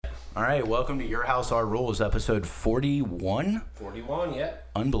All right, welcome to Your House, Our Rules, episode 41. 41, yeah.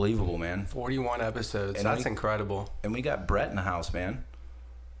 Unbelievable, man. 41 episodes. And That's incredible. And we got Brett in the house, man.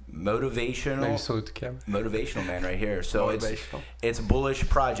 Motivational. Maybe salute the camera. Motivational man right here. So Motivational. it's Bullish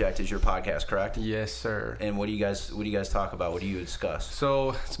Project is your podcast, correct? Yes, sir. And what do you guys talk about? What do you discuss?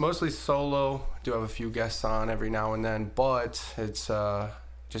 So it's mostly solo. Do have a few guests on every now and then, but it's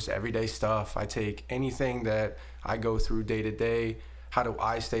just everyday stuff. I take anything that I go through day to day. How do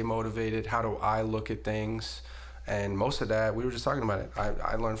I stay motivated? How do I look at things? And most of that, we were just talking about it.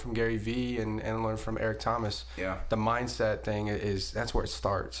 I learned from Gary Vee and learned from Eric Thomas. Yeah. The mindset thing that's where it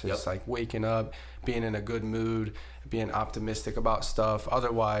starts. It's like waking up, being in a good mood, being optimistic about stuff.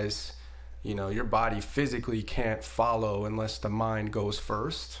 Otherwise, your body physically can't follow unless the mind goes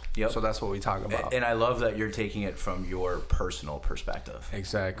first. Yep. So that's what we talk about. And I love that you're taking it from your personal perspective.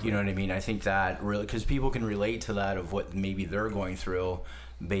 Exactly. You know what I mean? I think that really, because people can relate to that of what maybe they're going through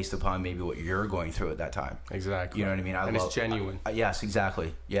based upon maybe what you're going through at that time. Exactly. You know what I mean? It's genuine. Yes,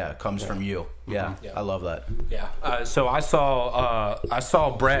 exactly. Yeah, it comes from you. Yeah, Yeah. I love that. Yeah. So I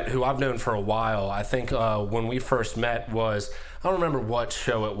saw Brett, who I've known for a while. I think when we first met I don't remember what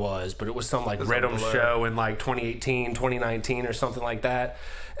show it was, but it was some rhythm show in 2018, 2019 or something like that.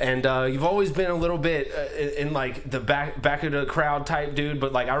 And you've always been a little bit in the back of the crowd type dude,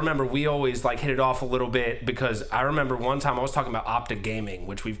 but I remember we always hit it off a little bit, because I remember one time I was talking about Optic Gaming,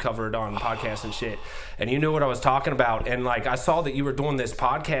 which we've covered on podcasts and shit, and you knew what I was talking about, and I saw that you were doing this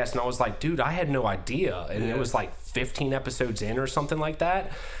podcast, and I was like, dude, I had no idea, and it was 15 episodes in or something like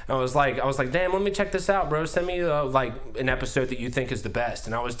that. And I was like, damn, let me check this out, bro. Send me an episode that you think is the best.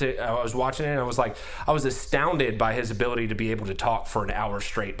 And I was watching it, and I was astounded by his ability to be able to talk for an hour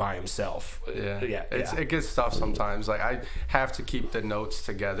straight by himself. Yeah. It gets tough sometimes. I have to keep the notes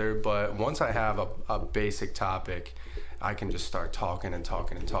together, but once I have a basic topic, I can just start talking and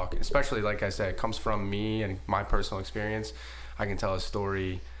talking and talking. Especially, like I said, it comes from me and my personal experience. I can tell a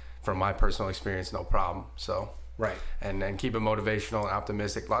story from my personal experience, no problem. So. Right. And keep it motivational and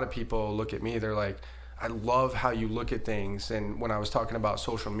optimistic. A lot of people look at me, they're like, I love how you look at things. And when I was talking about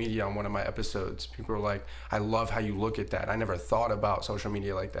social media on one of my episodes, people were like, I love how you look at that. I never thought about social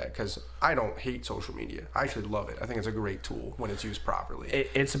media like that, because I don't hate social media. I actually love it. I think it's a great tool when it's used properly.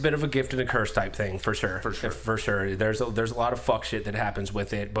 It's a bit of a gift and a curse type thing, for sure. For sure. There's a lot of fuck shit that happens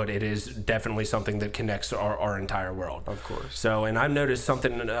with it, but it is definitely something that connects our entire world. Of course. So, and I've noticed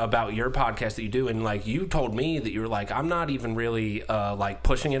something about your podcast that you do, and you told me that you were I'm not even really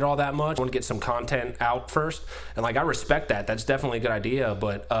pushing it all that much. I want to get some content out first, and I respect that. That's definitely a good idea,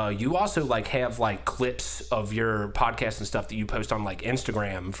 but you also have clips of your podcast and stuff that you post on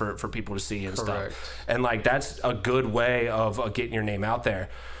Instagram for people to see and Correct. stuff, and that's a good way of getting your name out there.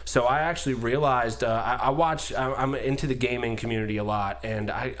 So I actually realized I'm into the gaming community a lot,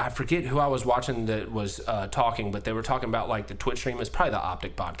 and I forget who I was watching that was talking, but they were talking about the Twitch stream. It's probably the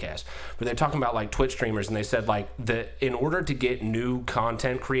Optic podcast, but they're talking about Twitch streamers, and they said that in order to get new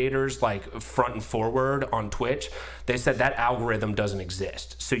content creators front and forward on Twitch, they said that algorithm doesn't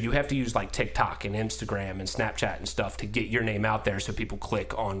exist. So you have to use TikTok and Instagram and Snapchat and stuff to get your name out there, so people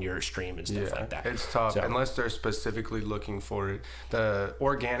click on your stream and stuff like that. It's tough unless they're specifically looking for it. The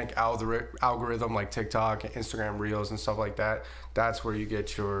organic algorithm like TikTok, Instagram Reels and stuff like that, that's where you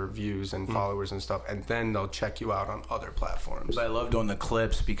get your views and followers and stuff, and then they'll check you out on other platforms. But I love doing the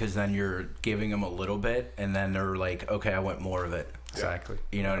clips, because then you're giving them a little bit, and then they're okay, I want more of it. Exactly.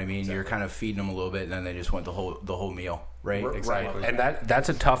 You know what I mean? Exactly. You're kind of feeding them a little bit, and then they just want the whole meal, right? Exactly. And that's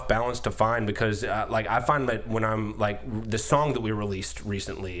a tough balance to find, because I find that when I'm the song that we released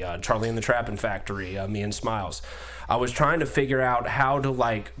recently, Charlie and the Trappin' Factory, Me and Smiles, I was trying to figure out how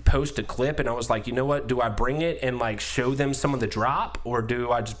to post a clip, and I was you know what, do I bring it and show them some of the drop, or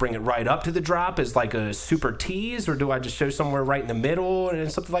do I just bring it right up to the drop as a super tease, or do I just show somewhere right in the middle and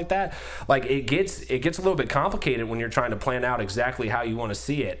something like that? It gets a little bit complicated when you're trying to plan out exactly how you want to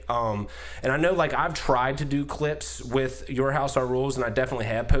see it. And I know I've tried to do clips with Your House, Our Rules, and I definitely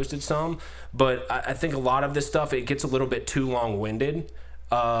have posted some, but I think a lot of this stuff, it gets a little bit too long-winded.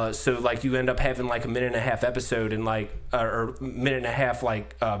 So you end up having a minute and a half episode and or minute and a half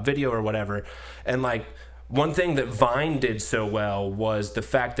video or whatever, and one thing that Vine did so well was the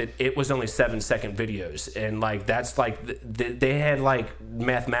fact that it was only 7-second videos, and that's they had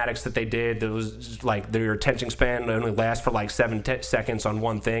mathematics that they did that was just, their attention span only lasts for 7 seconds on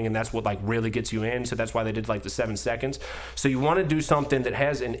one thing, and that's what really gets you in. So that's why they did the 7 seconds. So you want to do something that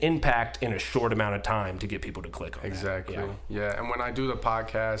has an impact in a short amount of time to get people to click on. Exactly. That. Yeah. And when I do the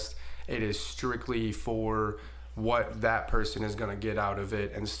podcast, it is strictly for what that person is going to get out of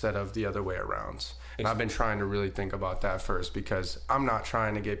it instead of the other way around. And I've been trying to really think about that first, because I'm not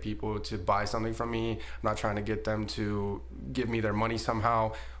trying to get people to buy something from me. I'm not trying to get them to give me their money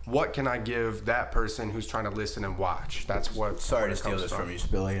somehow. What can I give that person who's trying to listen and watch? That's what. Sorry to steal this from you,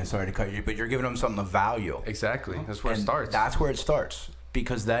 Spilly, and sorry to cut you, but you're giving them something of value. Exactly. That's where it starts. That's where it starts.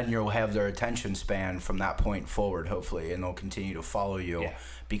 Because then you'll have their attention span from that point forward, hopefully, and they'll continue to follow you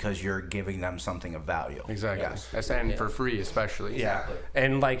because you're giving them something of value. Exactly. Yes. And for free, especially. Yeah.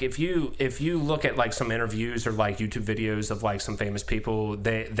 And like if you look at like some interviews or like YouTube videos of like some famous people,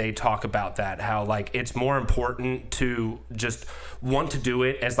 they talk about that, how like it's more important to just want to do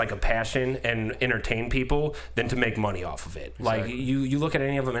it as like a passion and entertain people than to make money off of it. Exactly. Like you look at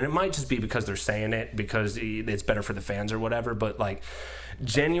any of them, and it might just be because they're saying it because it's better for the fans or whatever, but like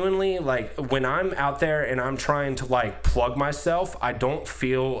genuinely, like when I'm out there and I'm trying to like plug myself, I don't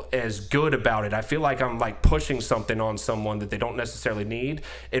feel as good about it. I feel like I'm like pushing something on someone that they don't necessarily need.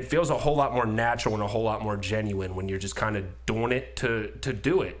 It feels a whole lot more natural and a whole lot more genuine when you're just kind of doing it to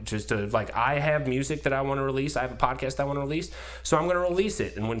do it. Just to like, I have music that I want to release. I have a podcast I want to release, so I'm going to release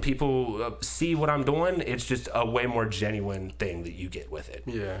it. And when people see what I'm doing, it's just a way more genuine thing that you get with it.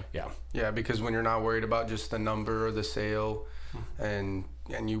 Yeah, because when you're not worried about just the number or the sale, and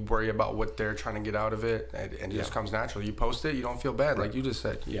you worry about what they're trying to get out of it, and it just comes natural. You post it, you don't feel bad, like you just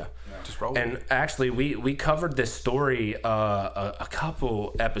said. Just roll. And actually, we covered this story a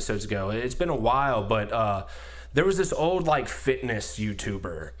couple episodes ago. It's been a while, but there was this old like fitness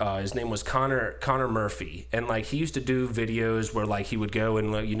YouTuber. His name was Connor Murphy, and like he used to do videos where like he would go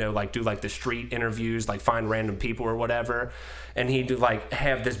and like do like the street interviews, like find random people or whatever, and he'd like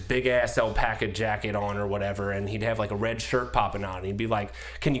have this big ass alpaca jacket on or whatever, and he'd have like a red shirt popping on, and he'd be like,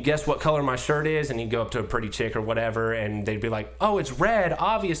 "Can you guess what color my shirt is?" And he'd go up to a pretty chick or whatever, and they'd be like, "Oh, it's red.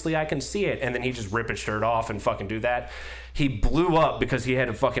 Obviously, I can see it." And then he'd just rip his shirt off and fucking do that. He blew up because he had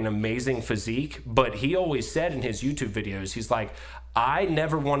a fucking amazing physique, but he always said in his YouTube videos, he's like, I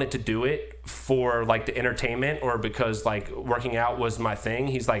never wanted to do it for like the entertainment or because like working out was my thing.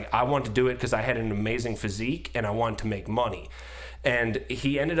 He's like, I wanted to do it because I had an amazing physique and I wanted to make money. And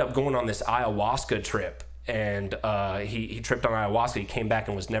he ended up going on this ayahuasca trip. And he tripped on ayahuasca. He came back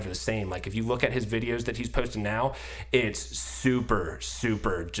and was never the same. Like if you look at his videos that he's posting now, it's super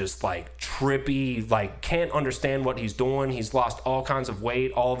just like trippy, like can't understand what he's doing. He's lost all kinds of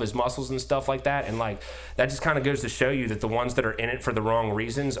weight, all of his muscles and stuff like that. And like that just kind of goes to show you that the ones that are in it for the wrong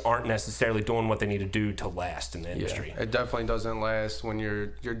reasons aren't necessarily doing what they need to do to last in the industry. It definitely doesn't last. When you're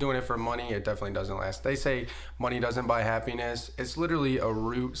doing it for money, it definitely doesn't last. They say money doesn't buy happiness. It's literally a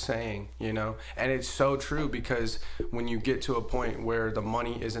root saying, and it's so true, because when you get to a point where the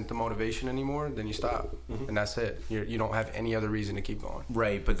money isn't the motivation anymore, then you stop, and that's it. You don't have any other reason to keep going.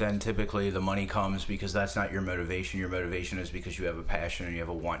 Right, but then typically the money comes because that's not your motivation. Your motivation is because you have a passion and you have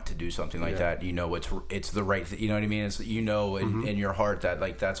a want to do something like that. It's the right thing. You know what I mean? It's in your heart that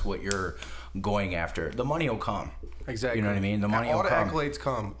like that's what you're going after. The money will come. Exactly. You know what I mean? The money will come. All the accolades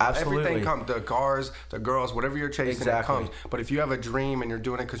come. Absolutely. Everything comes. The cars, the girls, whatever you're chasing, it comes. But if you have a dream and you're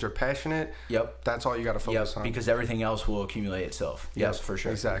doing it because you're passionate, that's all you got to focus on. Because everything else will accumulate itself. Yes, for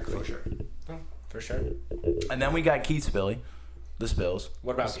sure. Exactly. For sure. For sure. And then we got Keith Spilly. The Spills.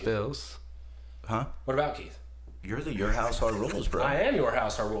 What about Spills? Huh? What about Keith? You're the Your House Our Rules, bro. I am Your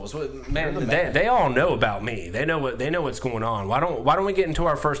House Our Rules. Man, they all know about me. They know what's going on. Why don't we get into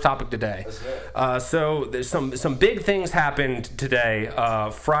our first topic today? So there's some big things happened today.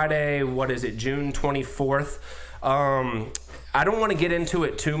 Friday, what is it? June 24th. I don't want to get into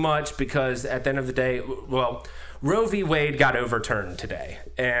it too much because at the end of the day, Roe v. Wade got overturned today,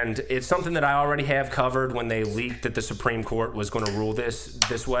 and it's something that I already have covered when they leaked that the Supreme Court was going to rule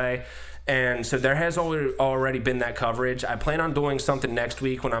this way. And so there has already been that coverage. I plan on doing something next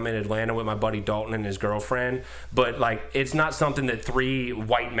week when I'm in Atlanta with my buddy Dalton and his girlfriend. But, like, it's not something that three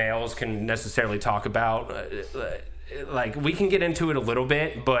white males can necessarily talk about. Like, we can get into it a little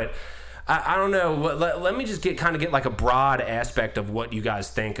bit, but I don't know. Let me just get like a broad aspect of what you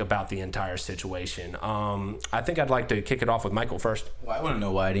guys think about the entire situation. I think I'd like to kick it off with Michael first. Well, I want to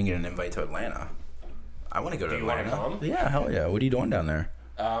know why I didn't get an invite to Atlanta. I want to go to Atlanta. Do you want to come? Yeah, hell yeah. What are you doing down there?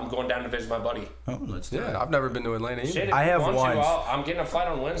 I'm going down to visit my buddy. Oh, let's do it. I've never been to Atlanta either. Shit, I have once. I'm getting a flight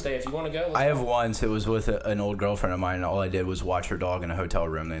on Wednesday. If you want to go, I have once. It was with an old girlfriend of mine, and all I did was watch her dog in a hotel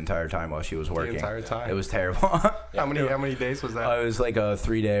room the entire time while she was working. The entire time? It was terrible. How many days was that? It was like a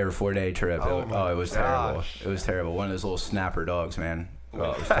 3-day or 4-day trip. Oh, it was gosh. terrible. It was terrible. One of those little snapper dogs, man.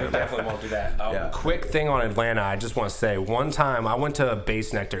 Well, I definitely won't do that. Quick thing on Atlanta, I just want to say, one time I went to a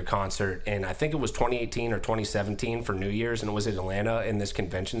Bass Nectar concert, and I think it was 2018 or 2017 for New Year's, and it was in Atlanta in this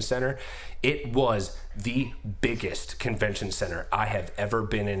convention center. It was the biggest convention center I have ever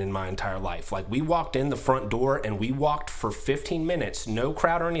been in my entire life. Like, we walked in the front door, and we walked for 15 minutes, no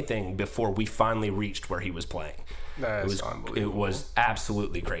crowd or anything, before we finally reached where he was playing. It was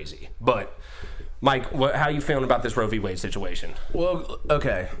absolutely crazy. But Mike, how are you feeling about this Roe v. Wade situation? Well,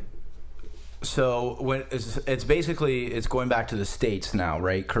 okay. So when it's basically it's going back to the states now,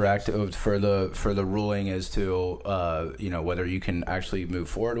 right? Correct, for the ruling as to whether you can actually move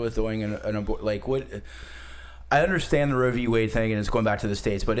forward with doing an abort. Like, what? I understand the Roe v. Wade thing, and it's going back to the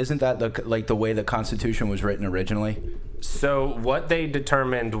states, but isn't that the way the Constitution was written originally? So what they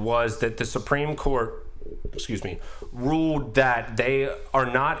determined was that the Supreme Court, ruled that they are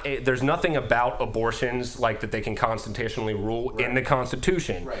not, there's nothing about abortions like that they can constitutionally rule in the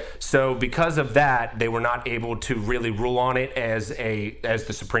Constitution. Right. So because of that, they were not able to really rule on it as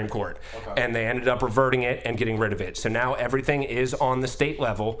the Supreme Court. Okay. And they ended up reverting it and getting rid of it. So now everything is on the state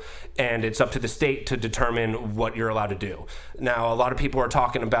level, and it's up to the state to determine what you're allowed to do. Now, a lot of people are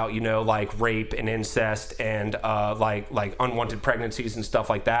talking about, like rape and incest and like unwanted pregnancies and stuff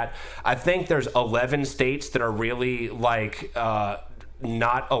like that. I think there's 11 states that are really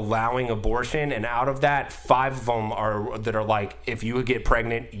not allowing abortion, and out of that, 5 of them are like, if you get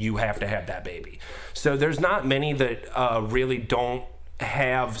pregnant, you have to have that baby. So there's not many that really don't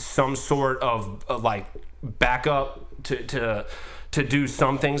have some sort of like backup to do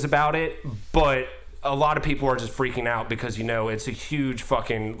some things about it, but a lot of people are just freaking out because it's a huge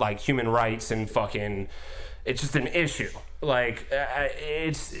fucking like human rights and fucking, it's just an issue. Like,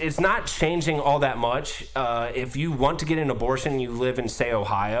 it's not changing all that much. If you want to get an abortion, you live in, say,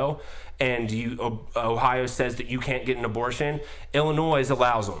 Ohio, and Ohio says that you can't get an abortion, Illinois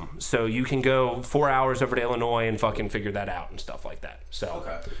allows them. So you can go 4 hours over to Illinois and fucking figure that out and stuff like that. So,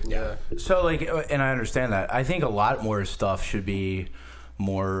 okay. Yeah. So, like, and I understand that. I think a lot more stuff should be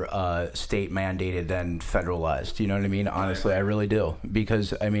more state mandated than federalized. You know what I mean? Honestly, I really do.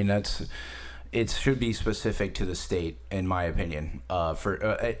 Because, I mean, it should be specific to the state, in my opinion.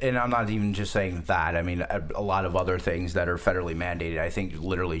 And I'm not even just saying that. I mean, a lot of other things that are federally mandated, I think,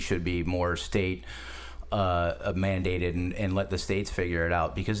 literally should be more state mandated and let the states figure it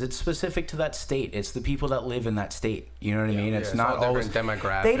out, because it's specific to that state. It's the people that live in that state. You know what I mean? It's not always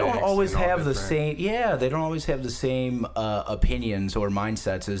demographics. They don't always have the same. Yeah, they don't always have the same opinions or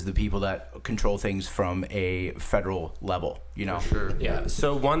mindsets as the people that control things from a federal level. For sure. Yeah.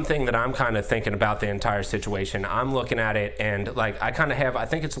 So one thing that I'm kind of thinking about the entire situation, I'm looking at it and like I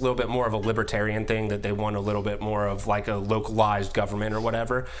think it's a little bit more of a libertarian thing, that they want a little bit more of like a localized government or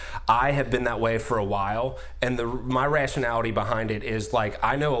whatever. I have been that way for a while, and my rationality behind it is like,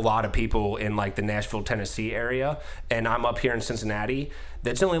 I know a lot of people in like the Nashville, Tennessee area, and I'm up here in Cincinnati.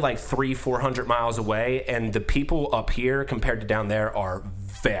 That's only like 300-400 miles away, and the people up here compared to down there are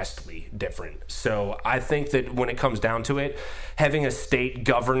vastly different. So I think that when it comes down to it, having a state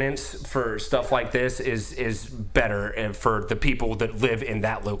governance for stuff like this is better for the people that live in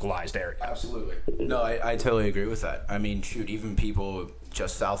that localized area. Absolutely. No, I totally agree with that. I mean, shoot, even people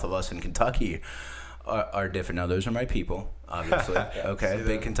just south of us in Kentucky are different. Now, those are my people, obviously. Okay,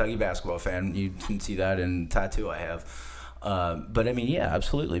 big Kentucky basketball fan. You can see that in tattoo I have. But I mean, yeah,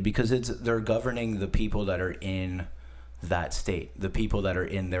 absolutely, because they're governing the people that are in that state, the people that are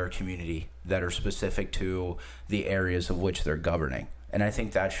in their community, that are specific to the areas of which they're governing. And I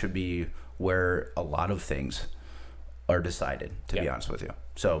think that should be where a lot of things are decided, to be honest with you.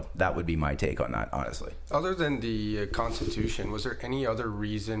 So that would be my take on that, honestly. Other than the Constitution, was there any other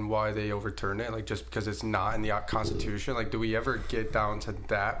reason why they overturned it? Like, just because it's not in the Constitution? Like, do we ever get down to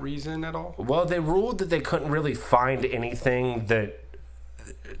that reason at all? Well, they ruled that they couldn't really find anything that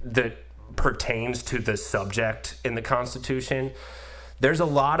pertains to the subject in the Constitution. There's a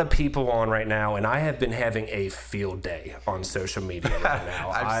lot of people on right now, and I have been having a field day on social media right now.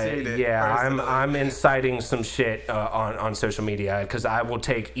 I've seen it. Yeah, I'm inciting some shit on social media, because I will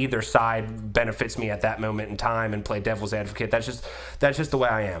take either side benefits me at that moment in time and play devil's advocate. That's just the way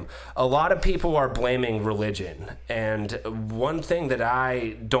I am. A lot of people are blaming religion, and one thing that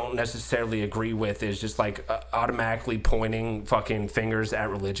I don't necessarily agree with is just like automatically pointing fucking fingers at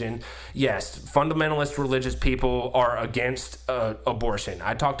religion. Yes, fundamentalist religious people are against abortion.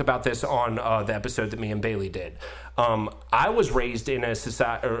 I talked about this on the episode that me and Bailey did. I was raised in a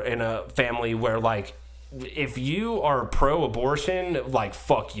society or in a family where like if you are pro-abortion, like,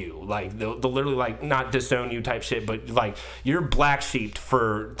 fuck you. Like, they'll literally, like, not disown you type shit, but, like, you're black sheeped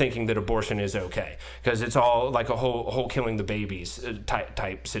for thinking that abortion is okay. Because it's all, like, a whole killing the babies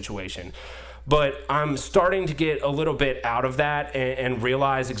type situation. But I'm starting to get a little bit out of that and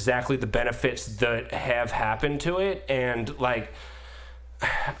realize exactly the benefits that have happened to it. And, like,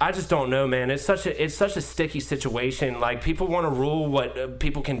 I just don't know, man. It's such a sticky situation. Like, people want to rule what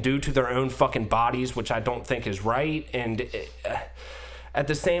people can do to their own fucking bodies, which I don't think is right. And at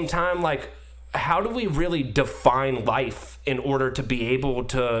the same time, like, how do we really define life in order to be able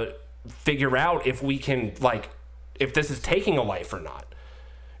to figure out if we can, like, if this is taking a life or not?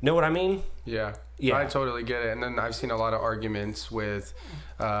 Know what I mean? Yeah, I totally get it. And then I've seen a lot of arguments with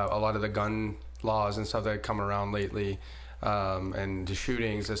a lot of the gun laws and stuff that come around lately. And the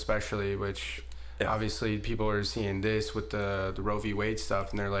shootings especially, which obviously people are seeing this with the Roe v. Wade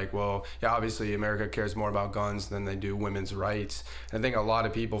stuff, and they're like, well, yeah, obviously America cares more about guns than they do women's rights. And I think a lot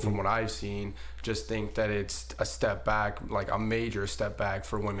of people, from what I've seen, just think that it's a step back, like a major step back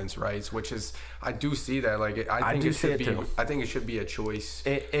for women's rights, which is, I do see that. Like, I think it should be a choice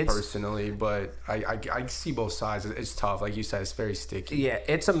personally, but I see both sides. It's tough. Like you said, it's very sticky. Yeah,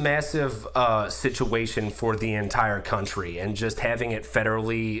 it's a massive situation for the entire country, and just having it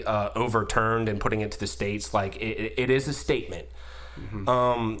federally overturned and putting it to the states, like, it is a statement.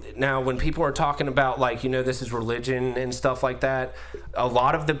 Mm-hmm. Now, when people are talking about, like, this is religion and stuff like that, a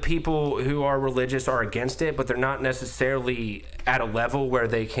lot of the people who are religious are against it, but they're not necessarily at a level where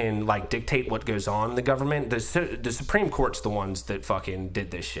they can, like, dictate what goes on in the government. The Supreme Court's the ones that fucking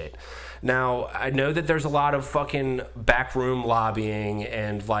did this shit. Now, I know that there's a lot of fucking backroom lobbying,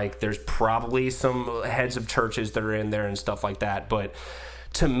 and, like, there's probably some heads of churches that are in there and stuff like that, but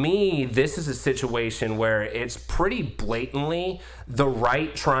to me, this is a situation where it's pretty blatantly the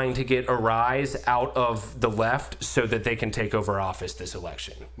right trying to get a rise out of the left so that they can take over office this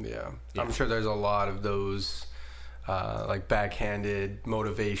election. Yeah. I'm sure there's a lot of those like backhanded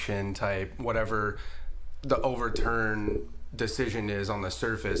motivation type, whatever the overturn decision is on the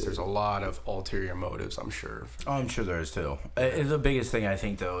surface. There's a lot of ulterior motives, I'm sure. Oh, I'm sure there is too. The biggest thing I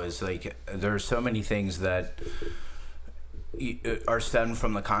think, though, is, like, there are so many things that are stemmed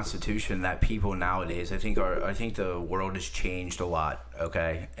from the Constitution that people nowadays, I think the world has changed a lot.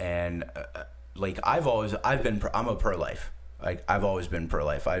 Okay, and like, I'm a pro-life. Like, I've always been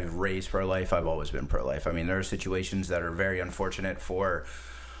pro-life. I've raised pro-life. I've always been pro-life. I mean, there are situations that are very unfortunate for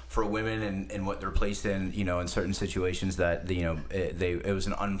women and what they're placed in. In certain situations that it was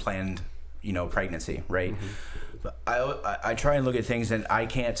an unplanned pregnancy, right? Mm-hmm. I try and look at things, and I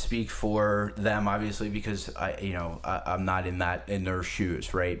can't speak for them, obviously, because I'm not in their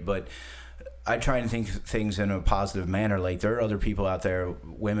shoes, right? But I try and think things in a positive manner. Like, there are other people out there,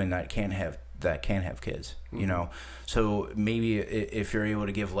 women that can have kids, mm-hmm. So maybe if you're able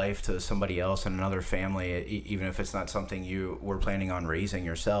to give life to somebody else in another family, even if it's not something you were planning on raising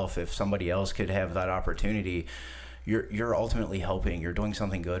yourself, if somebody else could have that opportunity, you're ultimately helping. You're doing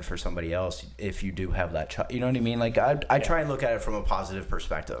something good for somebody else if you do have that child. You know what I mean? Like, I try and look at it from a positive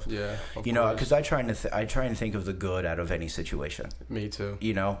perspective. Yeah, because I try and think of the good out of any situation. Me too.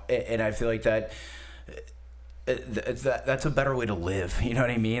 And I feel like that's a better way to live. You know what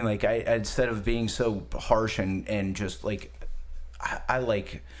I mean? Like, instead of being so harsh and just, like, I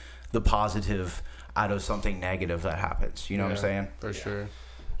like the positive out of something negative that happens. You know what I'm saying? For sure.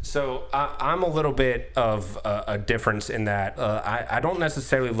 So I'm a little bit of a difference in that I don't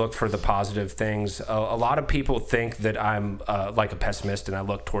necessarily look for the positive things. A lot of people think that I'm like a pessimist and I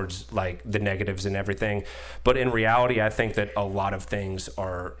look towards, like, the negatives and everything. But in reality, I think that a lot of things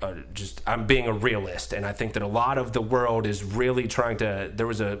are just, I'm being a realist. And I think that a lot of the world is really trying to, there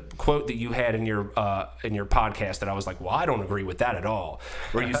was a quote that you had in your podcast that I was like, well, I don't agree with that at all.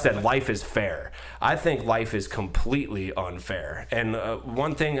 Where you said life is fair. I think life is completely unfair. And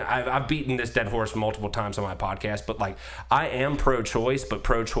one thing, I've beaten this dead horse multiple times on my podcast, but, like, I am pro-choice, but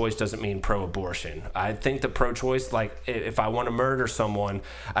pro-choice doesn't mean pro-abortion. I think that pro-choice, like, if I want to murder someone,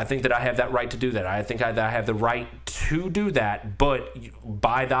 I think that I have that right to do that. I think that I have the right to do that, but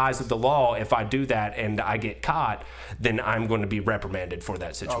by the eyes of the law, if I do that and I get caught, then I'm going to be reprimanded for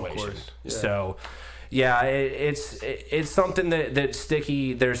that situation. Of course. Yeah. So, yeah, it's something that's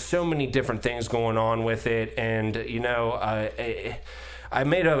sticky. There's so many different things going on with it, and I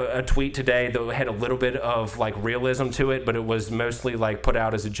made a tweet today that had a little bit of like realism to it, but it was mostly like put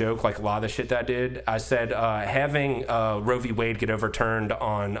out as a joke, like a lot of the shit that I did. I said having Roe v. Wade get overturned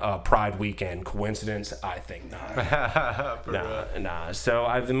on Pride weekend, coincidence? I think not. Nah. So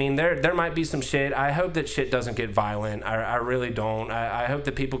I mean, there might be some shit. I hope that shit doesn't get violent. I really don't. I hope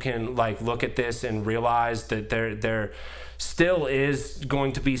that people can like look at this and realize that there still is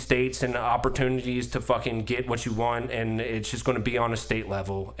going to be states and opportunities to fucking get what you want, and it's just going to be on a state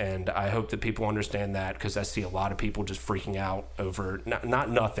level. And I hope that people understand that, because I see a lot of people just freaking out over not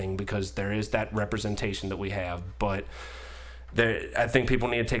nothing, because there is that representation that we have, but I think people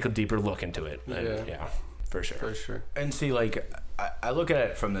need to take a deeper look into it. And, yeah, for sure. And see, like, I look at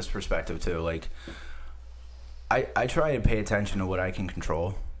it from this perspective too. Like, I try to pay attention to what I can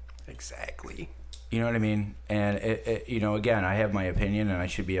control. Exactly. You know what I mean? And it you know, again, I have my opinion, and I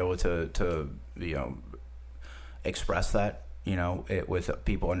should be able to you know, express that, you know, with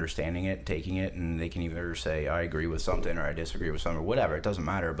people understanding it, taking it, and they can either say I agree with something or I disagree with something or whatever. It doesn't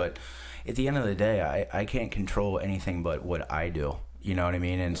matter. But at the end of the day, I can't control anything but what I do. You know what I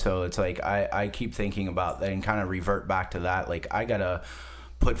mean? And so it's like I keep thinking about that and kind of revert back to that. Like, I gotta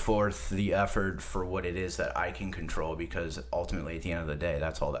put forth the effort for what it is that I can control, because ultimately at the end of the day,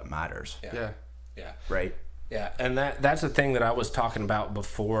 that's all that matters. Yeah. Right? Yeah, and that's the thing that I was talking about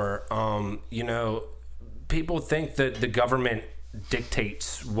before. You know, people think that the government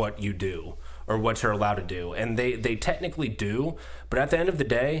dictates what you do or what you're allowed to do, and they technically do, but at the end of the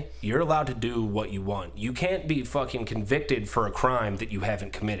day, you're allowed to do what you want. You can't be fucking convicted for a crime that you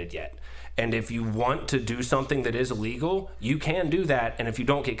haven't committed yet. And if you want to do something that is illegal, you can do that, and if you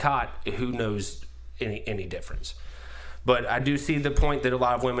don't get caught, who knows any difference. But I do see the point that a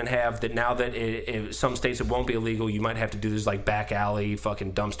lot of women have, that now that some states it won't be illegal, you might have to do this like back alley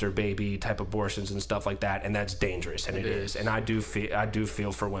fucking dumpster baby type abortions and stuff like that, and that's dangerous, and it is. And I do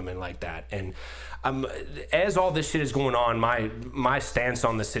feel for women like that. And as all this shit is going on, my stance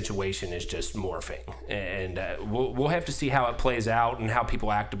on the situation is just morphing, and we'll have to see how it plays out and how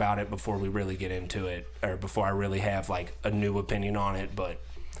people act about it before we really get into it, or before I really have like a new opinion on it. But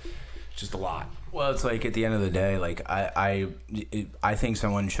just a lot. Well, it's like at the end of the day, like I think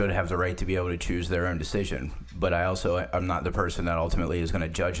someone should have the right to be able to choose their own decision, but I'm not the person that ultimately is going to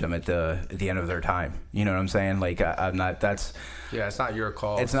judge them at the end of their time. You know what I'm saying? Like I'm not. It's not your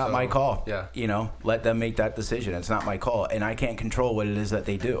call. It's not my call. Yeah. You know, let them make that decision. It's not my call, and I can't control what it is that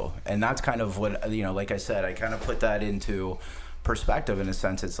they do. And that's kind of what, you know, like I said, I kind of put that into perspective in a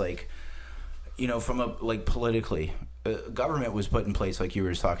sense. It's like, you know, from a like politically. Government was put in place, like you were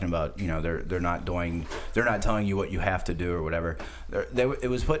just talking about. You know, they're not telling you what you have to do or whatever.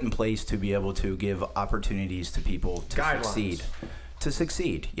 It was put in place to be able to give opportunities to people to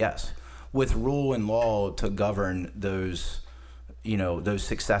succeed. Yes, with rule and law to govern those, you know, those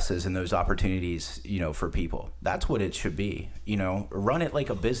successes and those opportunities, you know, for people. That's what it should be. You know, run it like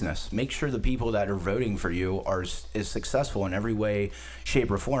a business. Make sure the people that are voting for you is successful in every way,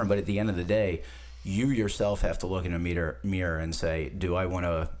 shape, or form. But at the end of the day, you yourself have to look in a mirror and say, do I want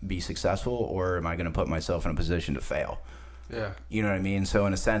to be successful, or am I going to put myself in a position to fail? Yeah. You know what I mean? So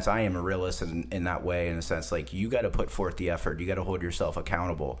in a sense, I am a realist in that way, in a sense, like, you got to put forth the effort. You got to hold yourself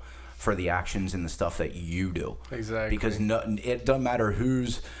accountable for the actions and the stuff that you do. Exactly. Because it doesn't matter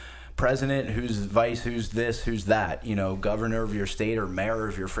who's president, who's vice, who's this, who's that, you know, governor of your state or mayor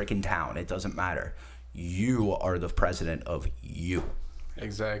of your freaking town. It doesn't matter. You are the president of you.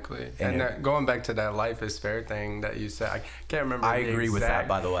 Exactly. And going back to that life is fair thing that you said, I can't remember. I agree with that,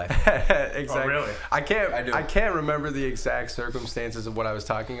 by the way. Exactly. Oh, really? I can't remember the exact circumstances of what I was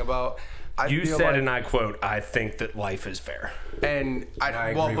talking about. You said, and I quote, I think that life is fair. And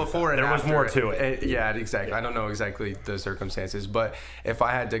before and there was after, more to it. Yeah, exactly. I don't know exactly the circumstances, but if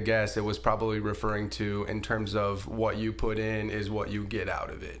I had to guess, it was probably referring to, in terms of what you put in is what you get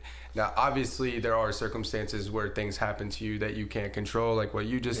out of it. Now, obviously, there are circumstances where things happen to you that you can't control, like what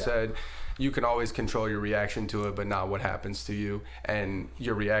you just said. You can always control your reaction to it, but not what happens to you. And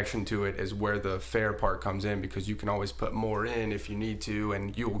your reaction to it is where the fair part comes in, because you can always put more in if you need to,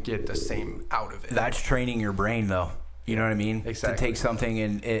 and you'll get the same out of it. That's training your brain, though. You know what I mean? Exactly. To take something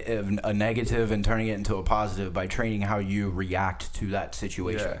in a negative and turning it into a positive by training how you react to that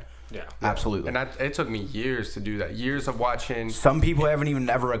situation. Yeah. Yeah, absolutely. And it took me years to do that. Years of watching. Some people haven't even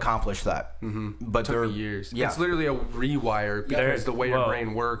ever accomplished that. But they're years. Yeah. It's literally a rewire because the way your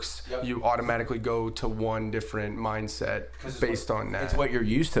brain works, Yep. you automatically go to one different mindset based on that. It's what you're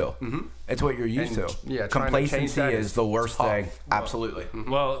used to. It's what you're used And, to. yeah, trying to change Complacency that is the worst tough. thing. Absolutely.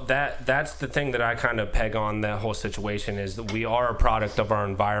 Well, that's the thing that I kind of peg on that whole situation is that we are a product of our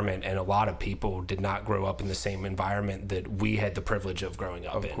environment, and a lot of people did not grow up in the same environment that we had the privilege of growing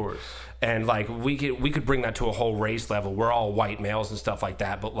up in. Of course. And like we could bring that to a whole race level. We're all white males and stuff like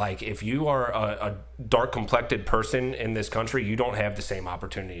that, but like if you are a dark complected person in this country, you don't have the same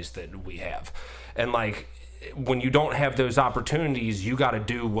opportunities that we have. And like when you don't have those opportunities, you got to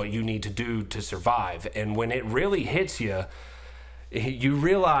do what you need to do to survive. And when it really hits you, you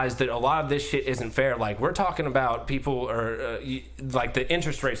realize that a lot of this shit isn't fair. Like we're talking about people or like the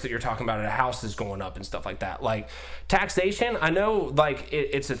interest rates that you're talking about at a house is going up and stuff like that. Like taxation, I know like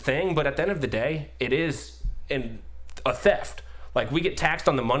it's a thing, but at the end of the day, it is a theft. Like we get taxed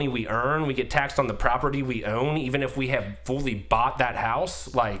on the money we earn, we get taxed on the property we own, even if we have fully bought that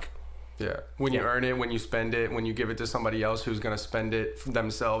house. Like yeah, when you earn it, when you spend it, when you give it to somebody else who's gonna spend it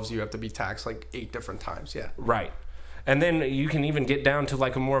themselves, you have to be taxed like 8 different times. Yeah, right. And then you can even get down to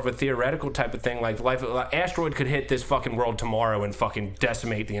like a more of a theoretical type of thing. Like asteroid could hit this fucking world tomorrow and fucking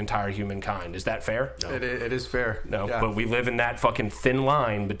decimate the entire humankind. Is that fair? No. It is fair. No, yeah. But we live in that fucking thin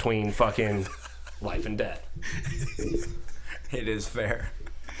line between fucking life and death. It is fair.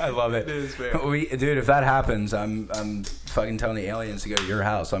 I love it. It is fair. Dude, if that happens, I'm fucking telling the aliens to go to your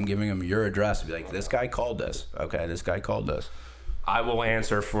house. I'm giving them your address. Be like, this guy called us. Okay, this guy called us. I will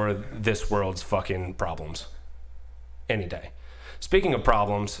answer for this world's fucking problems. Any day. Speaking of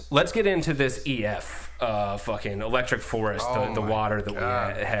problems, let's get into this EF fucking electric forest, the water that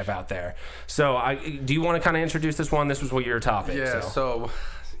we have out there. So do you want to kind of introduce this one? This was what your topic. Yeah, so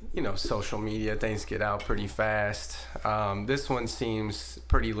you know, social media, things get out pretty fast. This one seems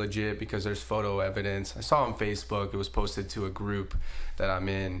pretty legit because there's photo evidence. I saw on Facebook, it was posted to a group that I'm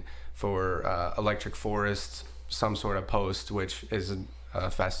in for Electric Forest, some sort of post, which is a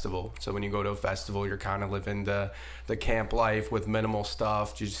festival. So when you go to a festival, you're kind of living the camp life with minimal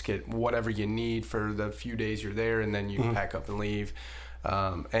stuff. You just get whatever you need for the few days you're there, and then you pack up and leave.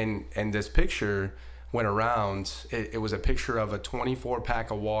 And this picture went around. It was a picture of a 24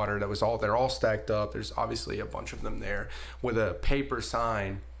 pack of water that was they're all stacked up. There's obviously a bunch of them there with a paper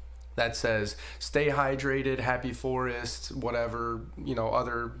sign that says "Stay hydrated, happy forest," whatever, you know,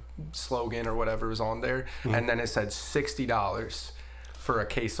 other slogan or whatever was on there. And then it said $60 for a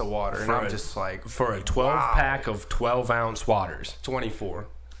case of water. And I'm just like, for a 12 pack of 12-ounce waters. 24. It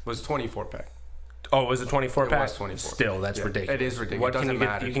was 24 pack. Oh, was it 24 pack? It was 24. Still, that's ridiculous. It is ridiculous. What It doesn't can you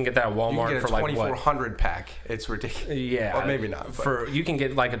matter. get? You can get that at Walmart you can get for a like what? 2400 pack. It's ridiculous. Yeah, or maybe not. But you can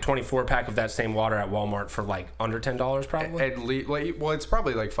get like a 24 pack of that same water at Walmart for like under $10 probably. At least, well, it's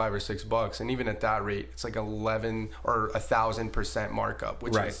probably like $5 or $6, and even at that rate, it's like 11 or 1,000% markup,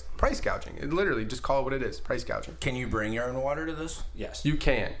 which is price gouging. It literally, just call it what it is, price gouging. Can you bring your own water to this? Yes, you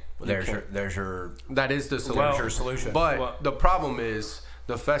can. There's your. That is the solution. There's your solution. But the problem is,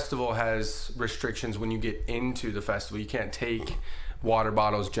 the festival has restrictions when you get into the festival. You can't take water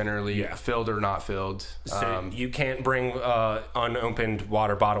bottles generally, filled or not filled. So you can't bring unopened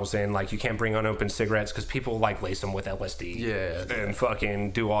water bottles in. Like you can't bring unopened cigarettes because people like lace them with LSD. And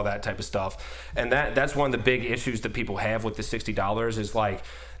fucking do all that type of stuff. And that's one of the big issues that people have with the $60 is like,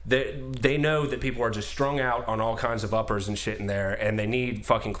 they know that people are just strung out on all kinds of uppers and shit in there, and they need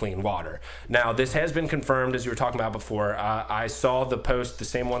fucking clean water. Now, this has been confirmed, as you were talking about before. I saw the post, the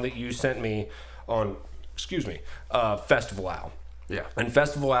same one that you sent me on, Festival Owl. Yeah. And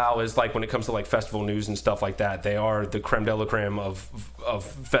Festival Owl is like, when it comes to like festival news and stuff like that, they are the creme de la creme of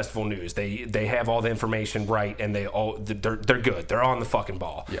festival news. They have all the information right, and they're good. They're on the fucking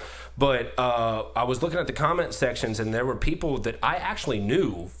ball. Yeah. But I was looking at the comment sections, and there were people that I actually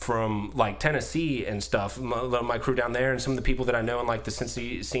knew from like Tennessee and stuff, my crew down there, and some of the people that I know in like the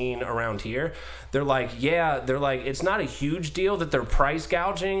Cincy scene around here. They're like, it's not a huge deal that they're price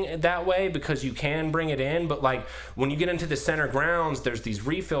gouging that way because you can bring it in, but like when you get into the center ground, there's these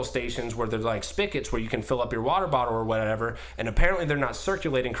refill stations where they're like spigots where you can fill up your water bottle or whatever, and apparently they're not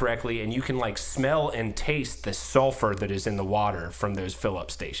circulating correctly, and you can like smell and taste the sulfur that is in the water from those fill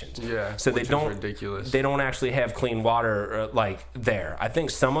up stations. Yeah, so they don't ridiculous. They don't actually have clean water like there. I think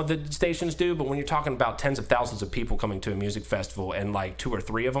some of the stations do, but when you're talking about tens of thousands of people coming to a music festival and like 2 or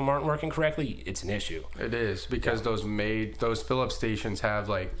 3 of them aren't working correctly, it's an issue. It is because those fill up stations have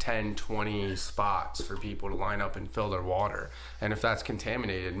like 10, 20 spots for people to line up and fill their water. And if that's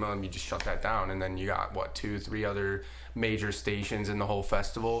contaminated, well, you just shut that down. And then you got, 2-3 other major stations in the whole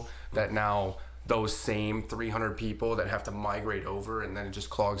festival that now those same 300 people that have to migrate over, and then it just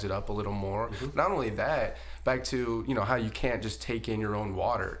clogs it up a little more. Not only that, back to, how you can't just take in your own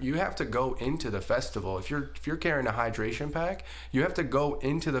water. You have to go into the festival. If you're carrying a hydration pack, you have to go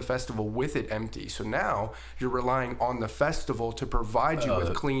into the festival with it empty. So now you're relying on the festival to provide you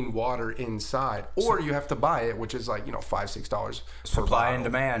with clean water inside, or you have to buy it, which is like, $5-6 supply and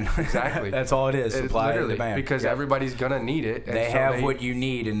demand. Exactly. That's all it is. Supply and demand. Because everybody's gonna need it. And they have what you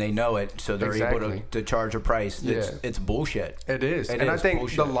need, and they know it, so they're able to charge a price. It's bullshit. It is. I think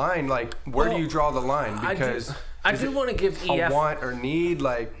bullshit. The line, like, where do you draw the line? Because I do want to give EF a want or need,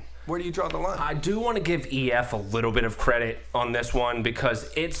 like, where do you draw the line? I do want to give EF a little bit of credit on this one,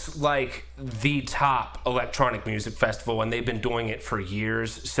 because it's like the top electronic music festival, and they've been doing it for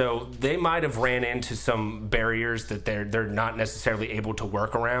years. So they might have ran into some barriers that they're not necessarily able to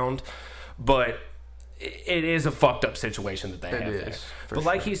work around, but it is a fucked up situation that they have there. But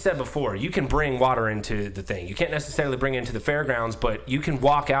like he said before, you can bring water into the thing. You can't necessarily bring it into the fairgrounds, but you can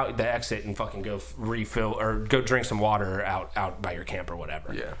walk out the exit and fucking go refill or go drink some water out by your camp or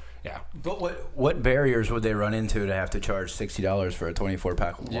whatever. Yeah. But what barriers would they run into to have to charge $60 for a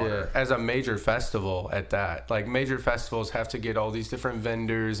 24-pack of water? Yeah, as a major festival at that. Like, major festivals have to get all these different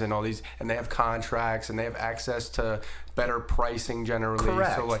vendors and all these, and they have contracts and they have access to better pricing generally.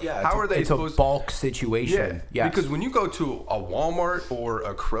 Correct. So, like, yeah, how are they supposed? It's a bulk situation. Yeah. Yes. Because when you go to a Walmart or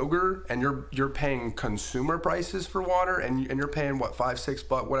a Kroger and you're paying consumer prices for water, and you're paying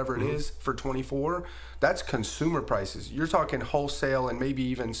 $5-6, whatever it is, for 24. That's consumer prices. You're talking wholesale and maybe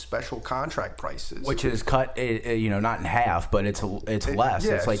even special contract prices, which is cut, not in half, but it's less.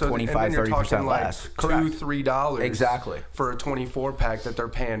 Yeah, it's like 25-30% less. $2-3 exactly for a 24-pack that they're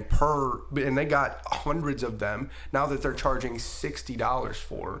paying per, and they got hundreds of them now that they're charging $60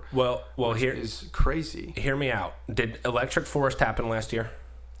 for. Well, here is crazy. Hear me out. Did Electric Forest happen last year?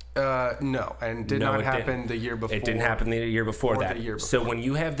 No, and did not happen the year before. It didn't happen the year before that. So when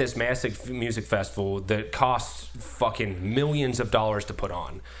you have this massive music festival that costs fucking millions of dollars to put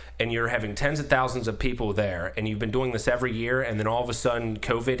on, and you're having tens of thousands of people there, and you've been doing this every year, and then all of a sudden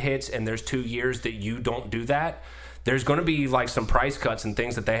COVID hits, and there's 2 years that you don't do that, there's going to be like some price cuts and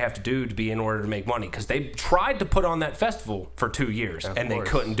things that they have to do to be in order to make money, because they tried to put on that festival for 2 years and they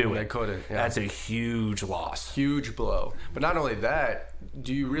couldn't do it. They couldn't. Yeah. That's a huge loss. Huge blow. But not only that,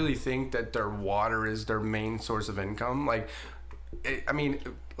 do you really think that their water is their main source of income? Like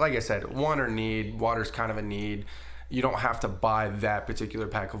I said, want or need, water's kind of a need. You don't have to buy that particular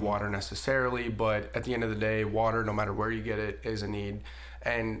pack of water necessarily, but at the end of the day, water, no matter where you get it, is a need.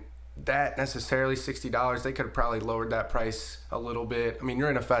 And that necessarily $60, they could have probably lowered that price a little bit. I mean,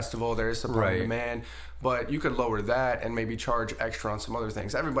 you're in a festival, there is supply and demand, but you could lower that and maybe charge extra on some other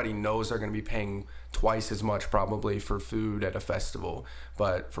things. Everybody knows they're going to be paying twice as much probably for food at a festival,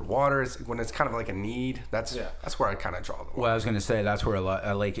 but for water, when it's kind of like a need, that's where I kind of draw the line. Well, I was going to say, that's where a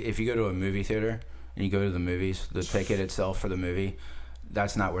lot, like, if you go to a movie theater and you go to the movies, the ticket itself for the movie,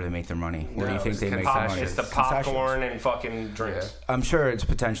 that's not where they make their money. Where do you think they make their money? It's the popcorn and fucking drinks. Yeah. I'm sure it's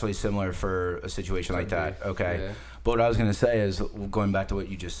potentially similar for a situation like that. Okay. Yeah. But what I was going to say is, going back to what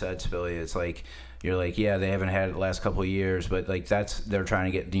you just said, Spilly, it's like, you're like, yeah, they haven't had it the last couple of years, but like they're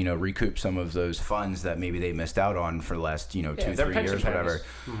trying to get, recoup some of those funds that maybe they missed out on for the last, 2-3 years, whatever.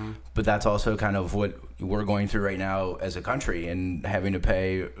 Mm-hmm. But that's also kind of what we're going through right now as a country, and having to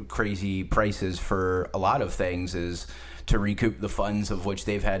pay crazy prices for a lot of things is to recoup the funds of which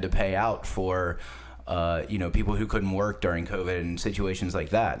they've had to pay out for, people who couldn't work during COVID and situations like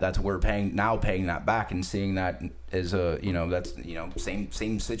that. That's we're paying that back and seeing that as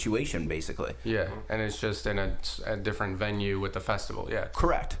same situation basically. Yeah, and it's just in a different venue with the festival. Yeah,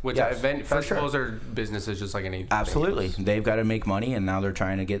 correct. Which festivals are businesses just like any. Absolutely, they've got to make money, and now they're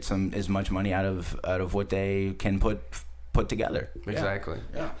trying to get as much money out of what they can put together. Exactly.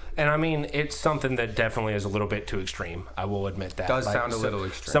 Yeah. And I mean, it's something that definitely is a little bit too extreme. I will admit that. Does sound a little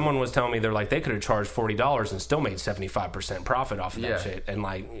extreme. Someone was telling me they could have charged $40 and still made 75% profit off of that shit. And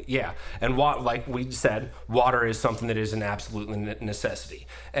and like we said, water is something that is an absolute necessity.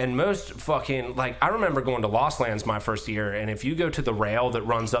 And most fucking, like, I remember going to Lost Lands my first year, and if you go to the rail that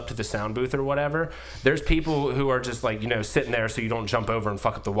runs up to the sound booth or whatever, there's people who are just like, sitting there so you don't jump over and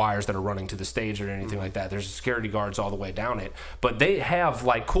fuck up the wires that are running to the stage or anything like that. There's security guards all the way down. down it. But they have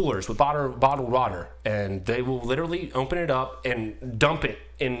like coolers with bottled water, and they will literally open it up and dump it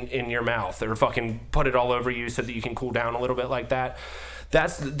in your mouth, or fucking put it all over you so that you can cool down a little bit like that.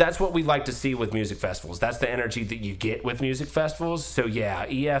 That's what we like to see with music festivals. That's the energy that you get with music festivals. So yeah,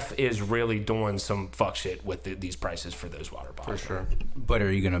 EF is really doing some fuck shit with these prices for those water bottles. For sure. But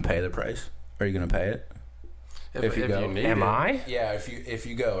are you going to pay the price? Are you going to pay it? If you go, am I? Yeah, if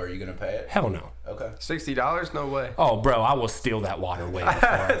you go, are you gonna pay it? Hell no. Okay. $60? No way. Oh, bro, I will steal that water way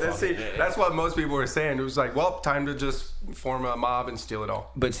before. See, that's what most people were saying. It was like, well, time to just form a mob and steal it all.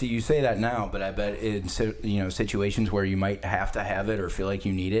 But see, you say that now, but I bet in situations where you might have to have it or feel like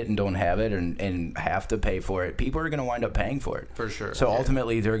you need it and don't have it and have to pay for it, people are going to wind up paying for it. For sure. So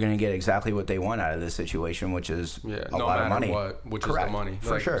ultimately, they're going to get exactly what they want out of this situation, which is a lot of money. Which Correct. is the money.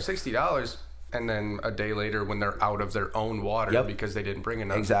 For sure. $60. And then a day later, when they're out of their own water because they didn't bring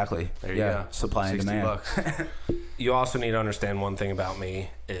enough. Exactly. There you go. Supply and demand. $60. You also need to understand one thing about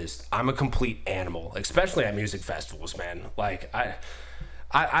me is I'm a complete animal, especially at music festivals, man. Like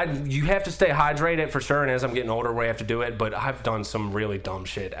you have to stay hydrated for sure, and as I'm getting older, we have to do it. But I've done some really dumb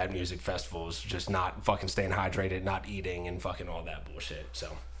shit at music festivals, just not fucking staying hydrated, not eating, and fucking all that bullshit.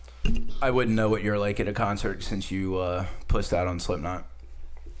 So I wouldn't know what you're like at a concert since you pussed out on Slipknot.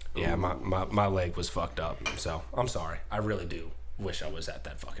 Yeah, my leg was fucked up, so I'm sorry. I really do wish I was at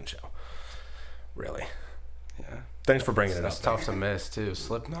that fucking show. Really. Yeah. Thanks for bringing it up. It's tough to miss, too.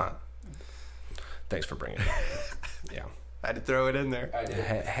 Slipknot. Thanks for bringing it up. Yeah. I had to throw it in there.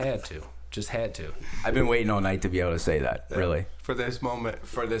 I had to. Just had to. I've been waiting all night to be able to say that, really. For this moment.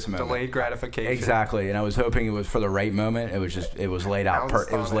 Delayed gratification. Exactly, and I was hoping it was for the right moment. It was laid out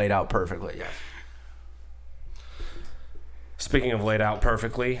perfectly. Yeah. Speaking of laid out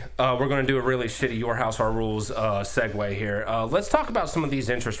perfectly, we're going to do a really shitty Your House, Our Rules segue here. Let's talk about some of these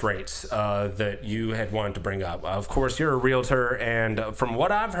interest rates that you had wanted to bring up. Of course, you're a realtor, and from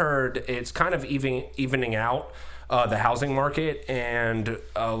what I've heard, it's kind of evening out the housing market, and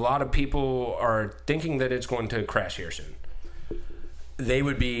a lot of people are thinking that it's going to crash here soon. They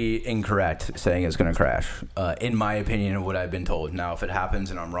would be incorrect saying it's going to crash, in my opinion, of what I've been told. Now, if it happens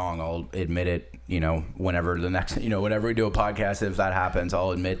and I'm wrong, I'll admit it. Whenever whenever we do a podcast, if that happens,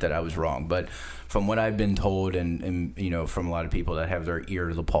 I'll admit that I was wrong. But from what I've been told, and from a lot of people that have their ear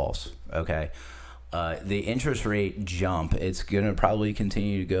to the pulse, okay, the interest rate jump, it's going to probably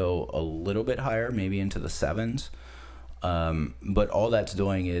continue to go a little bit higher, maybe into the 7s. But all that's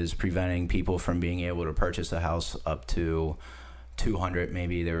doing is preventing people from being able to purchase a house up to 200.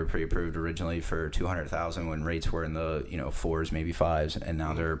 Maybe they were pre-approved originally for 200,000 when rates were in the 4s, maybe 5s, and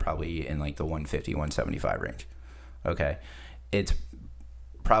now they're probably in like the 150, 175 range. Okay, it's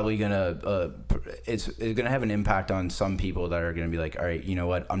probably gonna it's gonna have an impact on some people that are gonna be like, all right, you know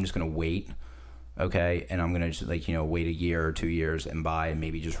what, I'm just gonna wait, okay, and I'm gonna just wait a year or 2 years and buy and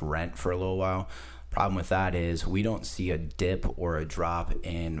maybe just rent for a little while. Problem with that is we don't see a dip or a drop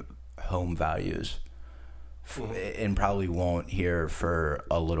in home values. And probably won't here for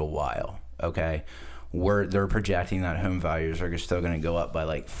a little while. Okay, they're projecting that home values are still going to go up by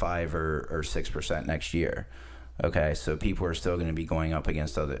like 5 or 6% next year. Okay, so people are still going to be going up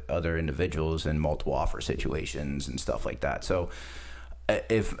against other individuals in multiple offer situations and stuff like that. So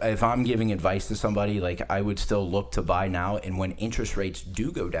if I'm giving advice to somebody, like, I would still look to buy now, and when interest rates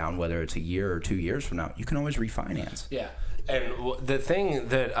do go down, whether it's a year or 2 years from now, you can always refinance. Yeah. And the thing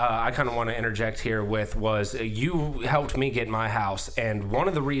that I kind of want to interject here with was you helped me get my house, and one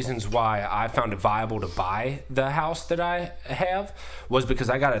of the reasons why I found it viable to buy the house that I have was because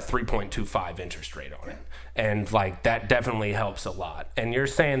I got a 3.25 interest rate on it. And like that definitely helps a lot. And you're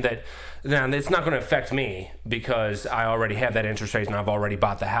saying that now it's not going to affect me because I already have that interest rate and I've already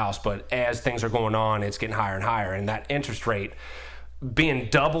bought the house, but as things are going on, it's getting higher and higher, and that interest rate being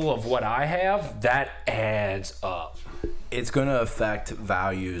double of what I have, that adds up. It's going to affect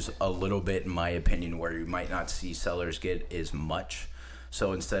values a little bit, in my opinion, where you might not see sellers get as much.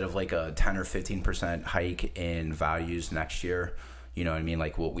 So instead of like a 10 or 15% hike in values next year, you know what I mean,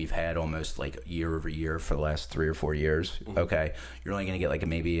 like what we've had almost like year over year for the last 3 or 4 years, okay, you're only going to get like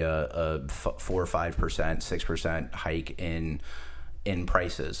maybe a 4 or 5%, 6% hike in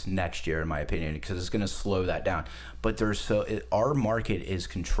prices next year, in my opinion, because it's going to slow that down. But our market is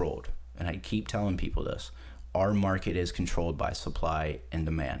controlled, and I keep telling people this. Our market is controlled by supply and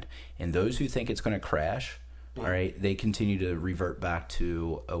demand. And those who think it's going to crash, all right, they continue to revert back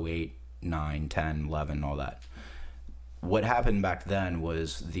to 08, 9, 10, 11, all that. What happened back then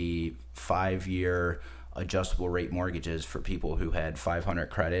was the 5-year adjustable rate mortgages for people who had 500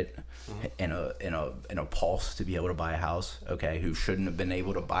 credit and a pulse to be able to buy a house, okay, who shouldn't have been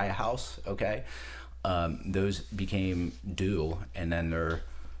able to buy a house, okay. those became due, and then their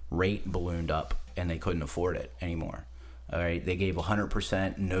rate ballooned up, and they couldn't afford it anymore. All right, they gave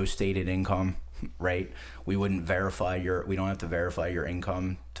 100% no stated income, right? We don't have to verify your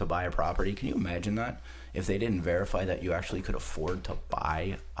income to buy a property. Can you imagine that? If they didn't verify that you actually could afford to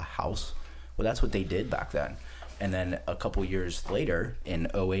buy a house? Well, that's what they did back then. And then a couple years later, in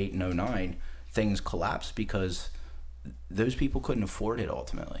 08 and 09, things collapsed because those people couldn't afford it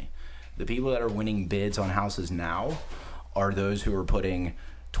ultimately. The people that are winning bids on houses now are those who are putting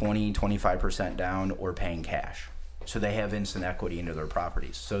 25% down or paying cash. So they have instant equity into their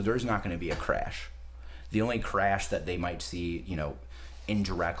properties. So there's not going to be a crash. The only crash that they might see,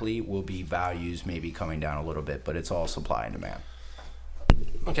 indirectly will be values maybe coming down a little bit, but it's all supply and demand.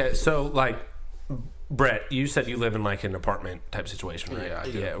 Okay, so like, Brett, you said you live in like an apartment type situation, right? Yeah, I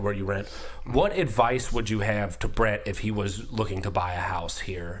do. Yeah, where you rent. What advice would you have to Brett if he was looking to buy a house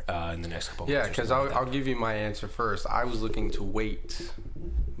here in the next couple of months? Yeah, because I'll give you my answer first. I was looking to wait,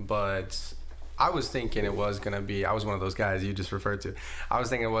 but I was thinking it was going to be, I was one of those guys you just referred to. I was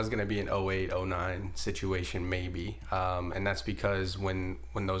thinking it was going to be an 08, 09 situation maybe. And that's because when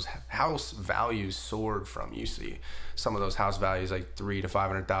those house values soared from, you see some of those house values like 300,000 to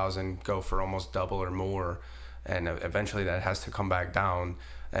 500,000 go for almost double or more. And eventually that has to come back down.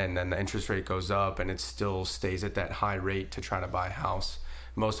 And then the interest rate goes up and it still stays at that high rate to try to buy a house.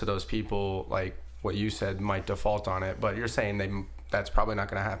 Most of those people, like what you said, might default on it, but you're saying that's probably not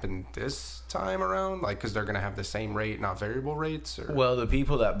going to happen this time around, like because they're going to have the same rate, not variable rates. Or? Well, the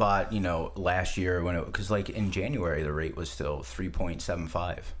people that bought, last year because like in January the rate was still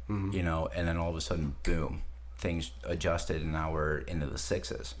 3.75, and then all of a sudden, boom, things adjusted, and now we're into the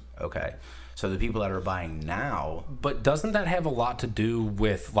sixes. Okay, so the people that are buying now, but doesn't that have a lot to do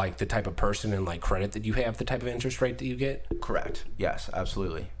with like the type of person and like credit that you have, the type of interest rate that you get? Correct. Yes,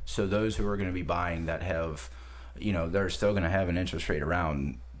 absolutely. So those who are going to be buying that have, they're still going to have an interest rate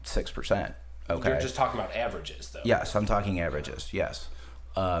around 6%. Okay. You're just talking about averages, though. Yes, I'm talking averages. Yes.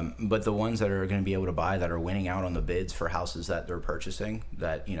 But the ones that are going to be able to buy, that are winning out on the bids for houses that they're purchasing,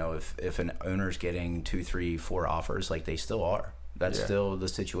 that, if an owner's getting 2, 3, 4 offers, like they still are. That's still the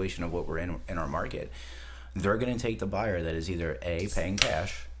situation of what we're in our market. They're going to take the buyer that is either A, paying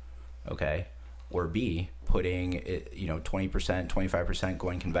cash, okay, or B, putting 20%, 25%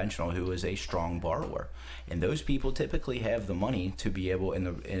 going conventional, who is a strong borrower. And those people typically have the money to be able, in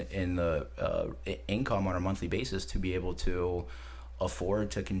the income on a monthly basis, to be able to afford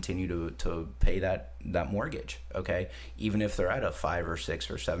to continue to pay that mortgage, okay? Even if they're at a 5 or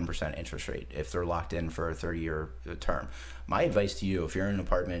 6 or 7% interest rate, if they're locked in for a 30-year term. My advice to you, if you're in an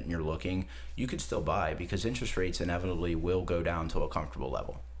apartment and you're looking, you could still buy, because interest rates inevitably will go down to a comfortable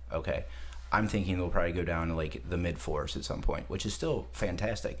level, okay? I'm thinking they'll probably go down to like the mid-4s at some point, which is still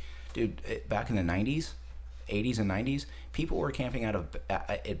fantastic. Dude, back in the 90s, 80s and 90s, people were camping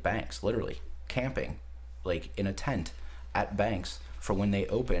at banks, literally camping, like in a tent at banks for when they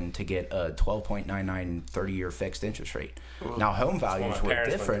opened, to get a 12.99 30-year fixed interest rate. Ooh, now home values were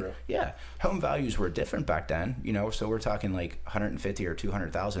different. Yeah, home values were different back then. So we're talking like 150 or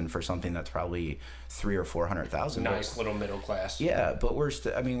 200,000 for something that's probably 300,000 or 400,000. Nice little middle class. Yeah, but we're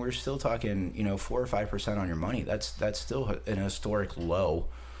still talking 4 or 5% on your money. That's still an historic low.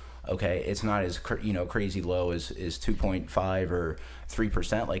 Okay, it's not as crazy low as 2.5 or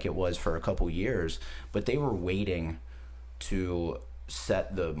 3% like it was for a couple years, but they were waiting to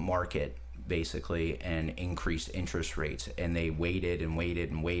set the market basically and increase interest rates, and they waited and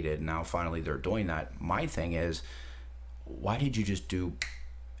waited and waited. Now finally they're doing that. My thing is, why did you just do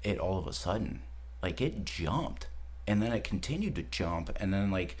it all of a sudden? Like, it jumped, and then it continued to jump, and then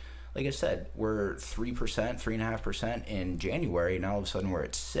like I said, we're 3%, 3.5% in January, and all of a sudden we're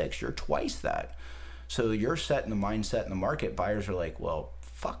at 6%. You're twice that. So you're setting the mindset in the market. Buyers are like, well,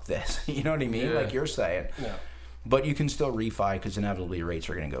 fuck this. You know what I mean? Yeah. Like you're saying. Yeah. But you can still refi, because inevitably rates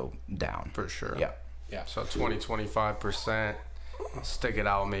are going to go down. For sure. Yeah. Yeah. So 25%, stick it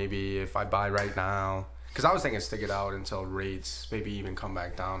out maybe if I buy right now. Because I was thinking stick it out until rates maybe even come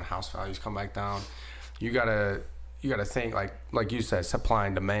back down, house values come back down. You gotta think like you said, supply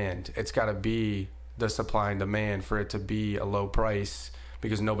and demand. It's gotta be the supply and demand for it to be a low price,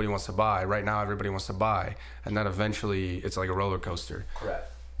 because nobody wants to buy. Right now everybody wants to buy, and then eventually it's like a roller coaster. Correct.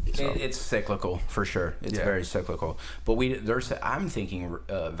 So. It's cyclical for sure. It's very cyclical. But I'm thinking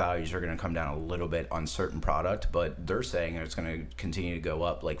values are going to come down a little bit on certain product, but they're saying it's going to continue to go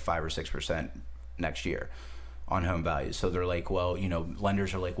up like 5 or 6% next year on home values. So they're like, well,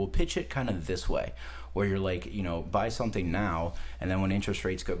 lenders are like, well, pitch it kind of this way, where you're like, buy something now, and then when interest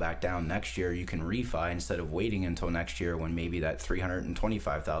rates go back down next year, you can refi instead of waiting until next year when maybe that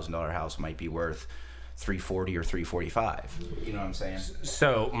 $325,000 house might be worth 340 or 345. You know what I'm saying?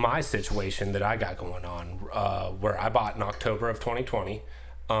 So my situation that I got going on, where I bought in October of 2020,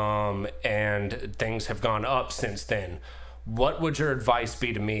 and things have gone up since then. What would your advice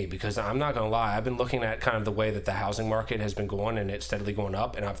be to me? Because I'm not going to lie, I've been looking at kind of the way that the housing market has been going, and it's steadily going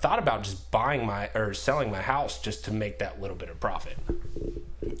up. And I've thought about just selling my house just to make that little bit of profit.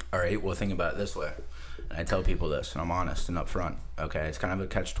 All right. Well, think about it this way. And I tell people this, and I'm honest and upfront. Okay. It's kind of a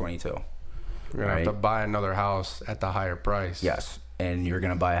catch-22. You're going to have to buy another house at the higher price. Yes. And you're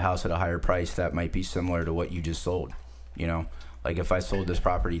going to buy a house at a higher price that might be similar to what you just sold. You know, like if I sold this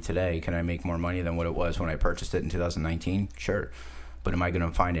property today, can I make more money than what it was when I purchased it in 2019? Sure. But am I going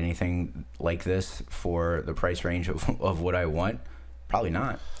to find anything like this for the price range of what I want? Probably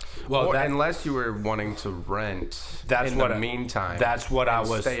not. Well, unless you were wanting to rent in the meantime. That's what I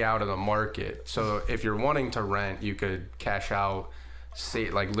was. Stay out of the market. So if you're wanting to rent, you could cash out,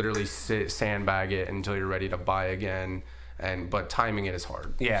 literally sandbag it until you're ready to buy again. But timing it is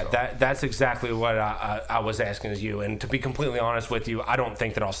hard. Yeah, so. That's exactly what I was asking you. And to be completely honest with you, I don't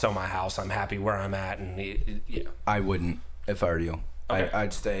think that I'll sell my house. I'm happy where I'm at, and yeah. I wouldn't if I were you. Okay.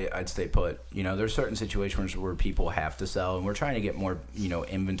 I'd stay put. You know, there's certain situations where people have to sell, and we're trying to get more,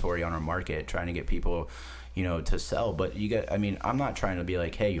 inventory on our market, trying to get people, to sell. But I'm not trying to be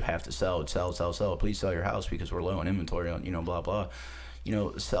like, hey, you have to sell. Please sell your house because we're low on inventory. Blah blah.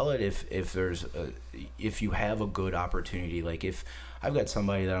 Sell it if you have a good opportunity. Like if I've got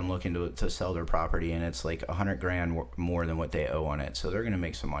somebody that I'm looking to sell their property and it's like $100,000 more than what they owe on it, so they're gonna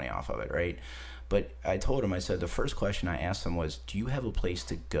make some money off of it, right? But I told him, I said the first question I asked him was, do you have a place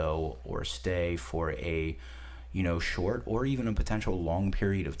to go or stay for a, short or even a potential long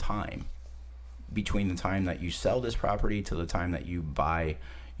period of time between the time that you sell this property to the time that you buy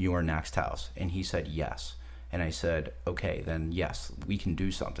your next house? And he said yes. And I said, okay, then yes, we can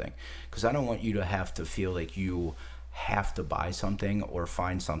do something. Because I don't want you to have to feel like you have to buy something or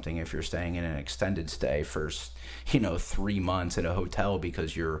find something if you're staying in an extended stay for, 3 months in a hotel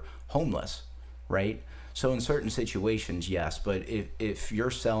because you're homeless, right? So in certain situations, yes. But if you're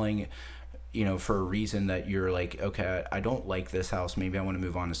selling, for a reason that you're like, okay, I don't like this house, maybe I want to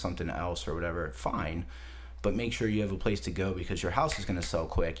move on to something else or whatever, fine. But make sure you have a place to go because your house is going to sell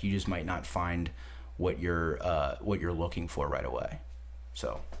quick. You just might not find what you're looking for right away.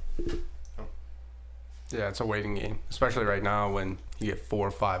 So yeah, it's a waiting game, especially right now when you get 4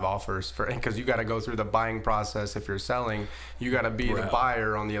 or 5 offers because you got to go through the buying process. If you're selling, you got to be the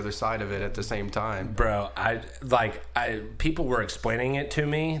buyer on the other side of it at the same time. Bro, people were explaining it to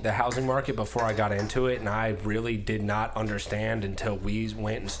me, the housing market, before I got into it, and I really did not understand until we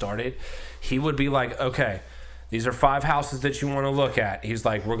went and started. He would be like, okay, these are 5 houses that you want to look at. He's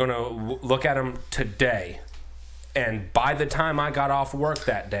like, we're going to look at them today. And by the time I got off work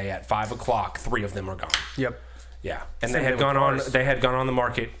that day at 5 o'clock, 3 of them are gone. Yep. Yeah. And they had gone on the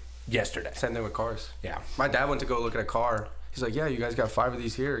market yesterday. Same thing with cars. Yeah. My dad went to go look at a car. He's like, yeah, you guys got 5 of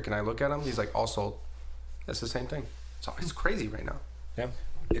these here. Can I look at them? He's like, all sold. That's the same thing. So it's crazy right now. Yeah.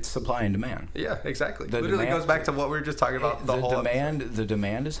 It's supply and demand. Yeah, exactly. Literally goes back to what we were just talking about. The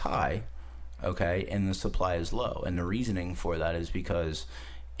demand is high. Okay, and the supply is low. And the reasoning for that is because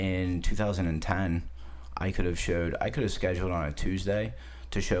in 2010, I could have scheduled on a Tuesday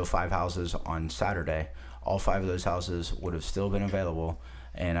to show 5 houses on Saturday. All 5 of those houses would have still been available,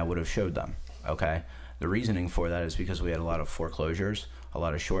 and I would have showed them. Okay, the reasoning for that is because we had a lot of foreclosures, a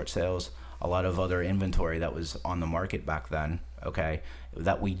lot of short sales, a lot of other inventory that was on the market back then. Okay,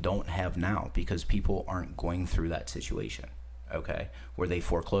 that we don't have now because people aren't going through that situation. Okay, where they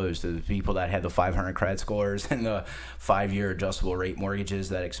foreclosed, the people that had the 500 credit scores and the 5-year adjustable rate mortgages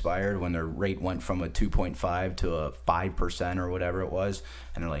that expired when their rate went from a 2.5 to a 5% or whatever it was,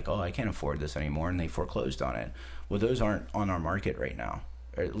 and they're like, oh, I can't afford this anymore, and they foreclosed on it. Well, those aren't on our market right now,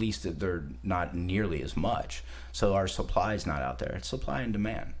 or at least they're not nearly as much. So our supply is not out there. It's supply and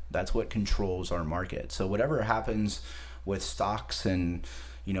demand. That's what controls our market. So whatever happens with stocks and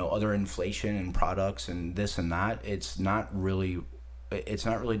other inflation and products and this and that, it's not really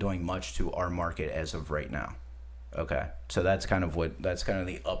doing much to our market as of right now. Okay, so that's kind of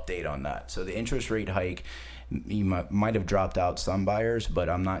the update on that. So the interest rate hike, you might have dropped out some buyers, but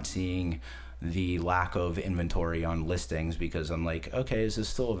I'm not seeing the lack of inventory on listings because I'm like, okay, is this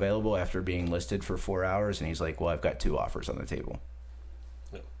still available after being listed for 4 hours? And he's like, well, I've got 2 offers on the table.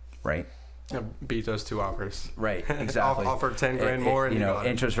 Yep. Right? Beat those 2 offers. Right, exactly. Offer 10 grand more. And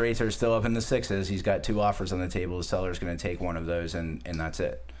interest rates are still up in the 6s. He's got 2 offers on the table. The seller's going to take one of those, and that's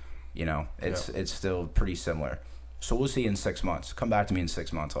it. It's still pretty similar. So we'll see in 6 months. Come back to me in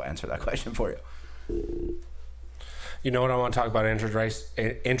 6 months. I'll answer that question for you. You know what I want to talk about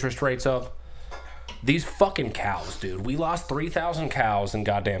interest rates of? These fucking cows, dude. We lost 3,000 cows in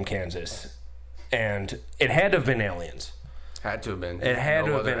goddamn Kansas. And it had to have been aliens. Had to have been. It had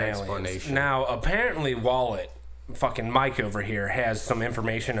to have been aliens. Now, apparently, Wallet, fucking Mike over here, has some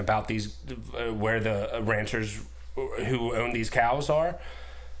information about these, where the ranchers who own these cows are.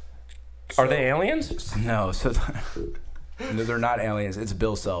 Are they aliens? No, so no, they're not aliens. It's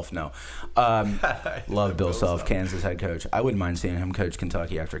Bill Self. No, love Bill Self, Kansas head coach. I wouldn't mind seeing him coach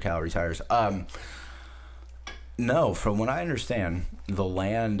Kentucky after Cal retires. No, from what I understand, the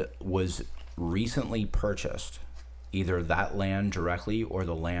land was recently purchased, either that land directly or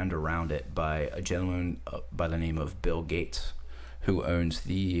the land around it, by a gentleman by the name of Bill Gates, who owns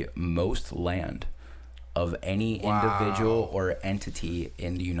the most land of any individual or entity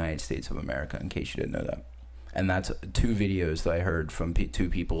in the United States of America, in case you didn't know that. And that's 2 videos that I heard from 2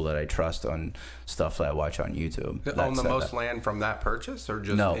 people that I trust on stuff that I watch on YouTube. Own the most land from that purchase, or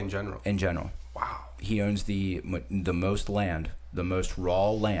just in general? In general. Wow. He owns the most land, the most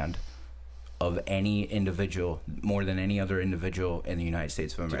raw land of any individual, more than any other individual in the United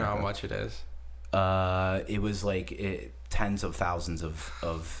States of America. Do you know how much it is? It was like tens of thousands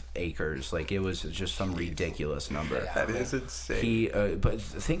of acres. Like, it was just some ridiculous number. That is insane. But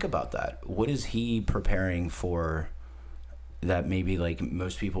think about that. What is he preparing for? That maybe, like,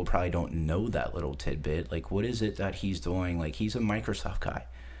 most people probably don't know that little tidbit. Like, what is it that he's doing? Like, he's a Microsoft guy.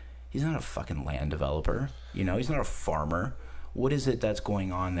 He's not a fucking land developer. You know, he's not a farmer. What is it that's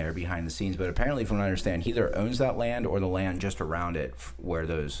going on there behind the scenes? But apparently, from what I understand, he either owns that land or the land just around it where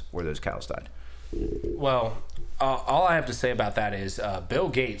those cows died. Well, all I have to say about that is Bill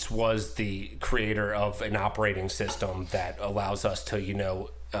Gates was the creator of an operating system that allows us to,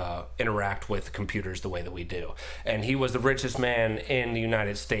 interact with computers the way that we do. And he was the richest man in the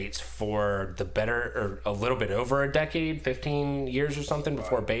United States for a little bit over a decade, 15 years or something,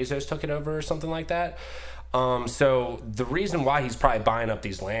 before Bezos took it over or something like that. So the reason why he's probably buying up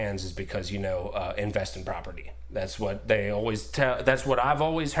these lands is because, invest in property. That's what they always tell. That's what I've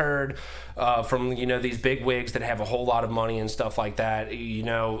always heard from, these big wigs that have a whole lot of money and stuff like that.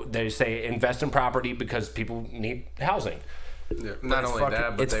 They say invest in property because people need housing. Yeah, not only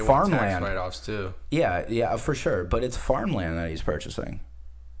that, but they want tax write-offs too. Yeah, for sure. But it's farmland that he's purchasing.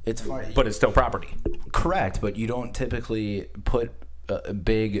 But it's still property. Correct, but you don't typically put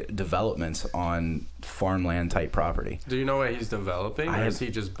big developments on farmland type property. Do you know what he's developing, or is he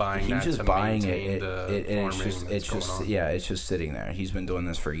just buying that to maintain the farming? It's just sitting there. He's been doing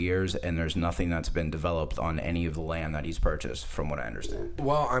this for years, and there's nothing that's been developed on any of the land that he's purchased, from what I understand.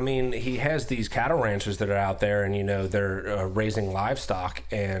 Well, I mean, he has these cattle ranches that are out there, and they're raising livestock.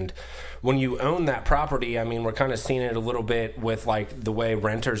 And when you own that property, I mean, we're kind of seeing it a little bit with like the way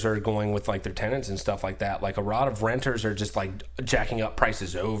renters are going with like their tenants and stuff like that. Like, a lot of renters are just like jacking up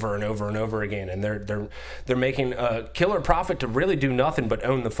prices over and over and over again, and they're making a killer profit to really do nothing but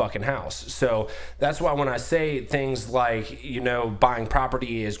own the fucking house. So that's why when I say things like, buying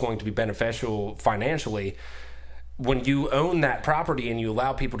property is going to be beneficial financially, when you own that property and you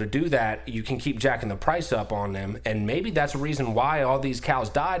allow people to do that, you can keep jacking the price up on them. And maybe that's a reason why all these cows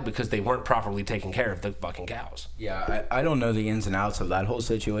died, because they weren't properly taking care of the fucking cows. Yeah, I don't know the ins and outs of that whole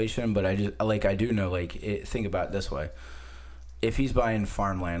situation, but I do know, think about it this way. If he's buying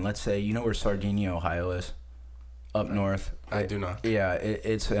farmland, let's say, where Sardinia, Ohio is? Up north. I do not. Yeah,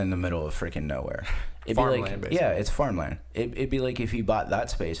 it's in the middle of freaking nowhere. It'd farmland, be like, basically. Yeah, it's farmland. It'd be like if he bought that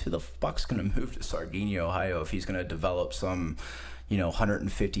space, who the fuck's going to move to Sardinia, Ohio, if he's going to develop some,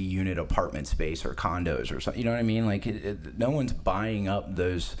 150 unit apartment space or condos or something? You know what I mean? Like, no one's buying up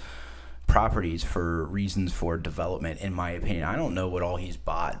those properties for reasons for development, in my opinion. I don't know what all he's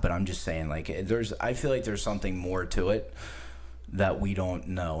bought, but I'm just saying, I feel like there's something more to it that we don't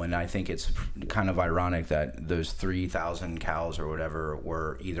know. And I think it's kind of ironic that those 3,000 cows or whatever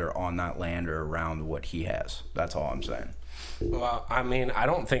were either on that land or around what he has. That's all I'm saying. Well, I mean, I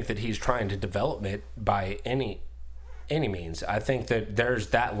don't think that he's trying to develop it by any means. I think that there's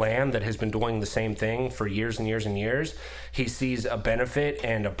that land that has been doing the same thing for years and years and years. He sees a benefit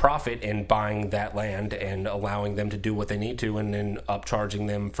and a profit in buying that land and allowing them to do what they need to, and then upcharging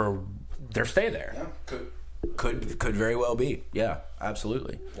them for their stay there. Yeah, could very well be. Yeah,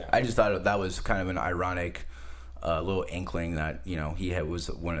 absolutely. Yeah. I just thought that was kind of an ironic little inkling that he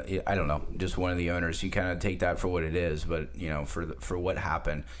was I don't know, just one of the owners. You kind of take that for what it is, but for what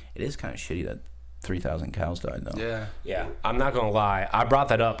happened, it is kind of shitty that 3,000 cows died though. Yeah. I'm not gonna lie. I brought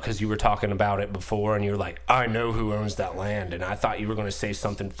that up because you were talking about it before, and you were like, "I know who owns that land," and I thought you were gonna say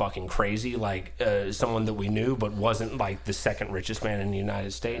something fucking crazy, like someone that we knew but wasn't like the second richest man in the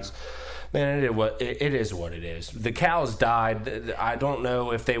United States. Yeah. Man, it is what it is. The cows died. I don't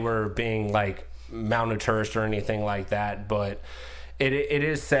know if they were being like malnourished or anything like that, but it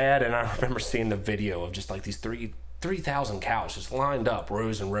is sad. And I remember seeing the video of just like these 3,000 cows just lined up,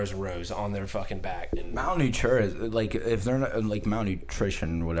 rows and rows and rows on their fucking back. And malnutrition, like if they're not like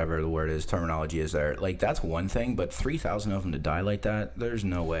malnutrition, whatever the word is, terminology is there, like that's one thing, but 3,000 of them to die like that, there's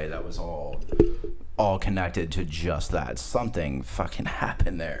no way that was all connected to just that. Something fucking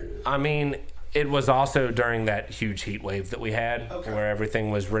happened there. I mean, it was also during that huge heat wave that we had, where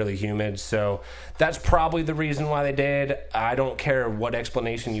everything was really humid. So that's probably the reason why they did. I don't care what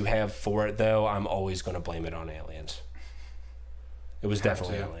explanation you have for it, though. I'm always going to blame it on aliens. It was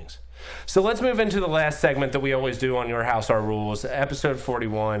definitely aliens. So let's move into the last segment that we always do on Your House, Our Rules. Episode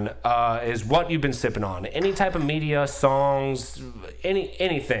 41 is what you've been sipping on. Any type of media, songs,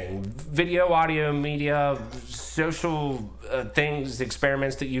 anything. Video, audio, media, social things,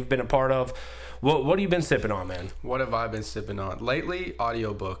 experiments that you've been a part of. What have you been sipping on, man? What have I been sipping on? Lately,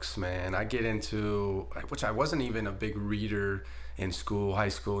 audiobooks, man. I get into, which I wasn't even a big reader in school, high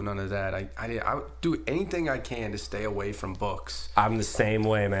school, none of that. I would do anything I can to stay away from books. I'm the same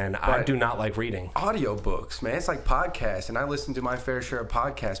way, man. But I do not like reading. Audiobooks, man. It's like podcasts, and I listen to my fair share of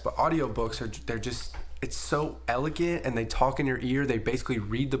podcasts, but audiobooks they're just, it's so elegant, and they talk in your ear. They basically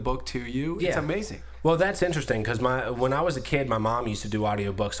read the book to you. Yeah. It's amazing. Well, that's interesting because when I was a kid, my mom used to do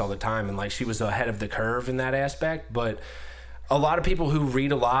audiobooks all the time, and like she was ahead of the curve in that aspect. But a lot of people who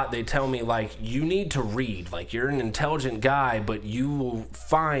read a lot, they tell me like you need to read. Like you're an intelligent guy, but you will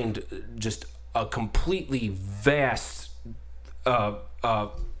find just a completely vast pool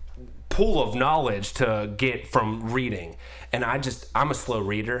of knowledge to get from reading. And I'm a slow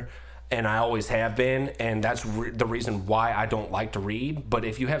reader. And I always have been, and that's the reason why I don't like to read. But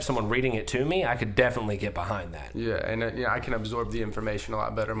if you have someone reading it to me, I could definitely get behind that. Yeah, and I can absorb the information a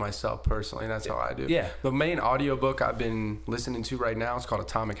lot better myself personally, and that's how I do. Yeah. The main audiobook I've been listening to right now is called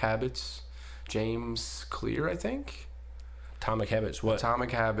Atomic Habits. James Clear, I think. Atomic Habits, what?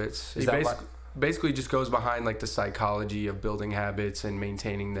 Atomic Habits. Is he basically just goes behind like the psychology of building habits and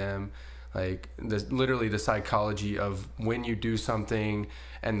maintaining them. Like literally the psychology of when you do something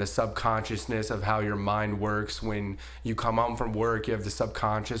and the subconsciousness of how your mind works. When you come home from work, you have the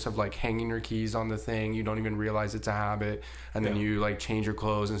subconscious of like hanging your keys on the thing. You don't even realize it's a habit. And then you like change your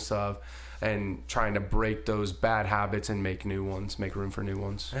clothes and stuff, and trying to break those bad habits and make new ones, make room for new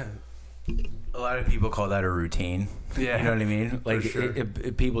ones. Yeah. A lot of people call that a routine. Yeah, you know what I mean. Like sure.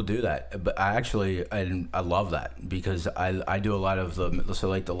 People do that, but I love that because I do a lot of a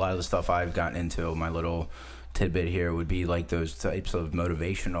lot of the stuff I've gotten into. My little tidbit here would be like those types of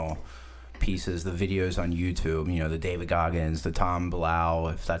motivational pieces, the videos on YouTube, you know, the David Goggins, the Tom Blau,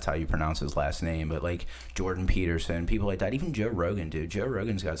 if that's how you pronounce his last name, but like Jordan Peterson, people like that, even Joe Rogan, dude. Joe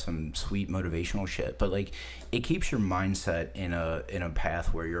Rogan's got some sweet motivational shit, but like it keeps your mindset in a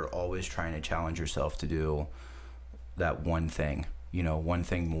path where you're always trying to challenge yourself to do that one thing, you know, one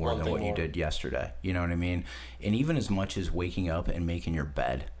thing more than what you did yesterday. You know what I mean? And even as much as waking up and making your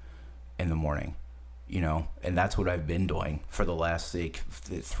bed in the morning. You know, and that's what I've been doing for the last like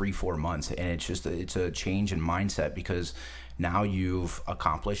 3-4 months, and it's a change in mindset because now you've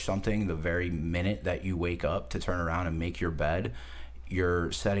accomplished something. The very minute that you wake up to turn around and make your bed,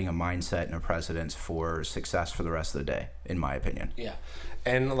 you're setting a mindset and a precedence for success for the rest of the day, in my opinion. Yeah.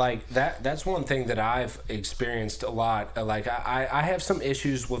 And like that's one thing that I've experienced a lot. Like I have some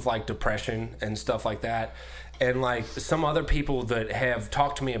issues with like depression and stuff like that. And like some other people that have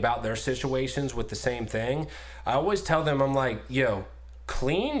talked to me about their situations with the same thing, I always tell them, I'm like, yo,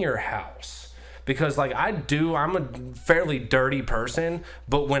 clean your house. Because like I'm a fairly dirty person,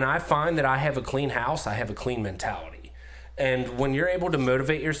 but when I find that I have a clean house, I have a clean mentality. And when you're able to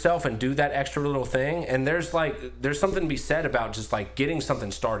motivate yourself and do that extra little thing, and there's something to be said about just like getting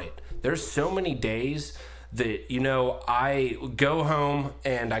something started. There's so many days that, you know, I go home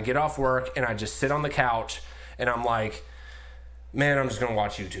and I get off work and I just sit on the couch and I'm like, man, I'm just going to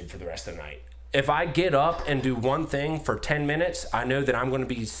watch YouTube for the rest of the night. If I get up and do one thing for 10 minutes, I know that I'm going to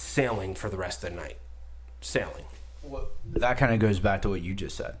be sailing for the rest of the night. Sailing. Well, that kind of goes back to what you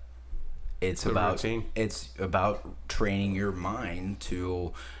just said. It's about training your mind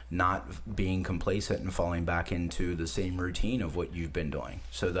to not being complacent and falling back into the same routine of what you've been doing.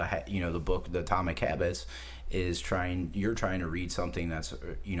 So the book, The Atomic Habits, is you're trying to read something that's,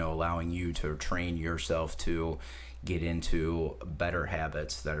 you know, allowing you to train yourself to get into better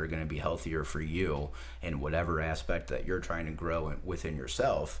habits that are going to be healthier for you in whatever aspect that you're trying to grow within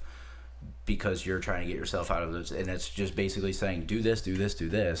yourself, because you're trying to get yourself out of this. And it's just basically saying, do this, do this, do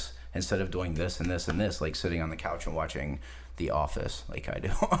this, instead of doing this and this and this, like sitting on the couch and watching The Office like I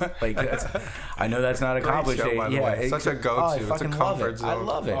do. Like I know that's not accomplishing. Yeah, such a go-to. It's a comfort zone. I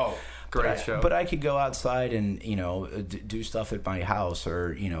love it. Oh. Great show. But I could go outside and, you know, do stuff at my house,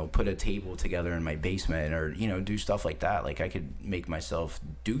 or, you know, put a table together in my basement, or, you know, do stuff like that. Like, I could make myself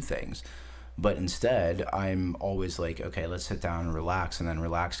do things. But instead, I'm always like, okay, let's sit down and relax. And then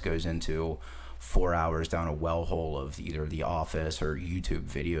relax goes into 4 hours down a well hole of either The Office or YouTube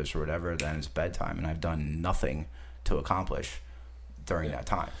videos or whatever. Then it's bedtime, and I've done nothing to accomplish during that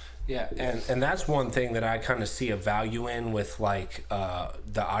time. Yeah, and that's one thing that I kind of see a value in with, like, the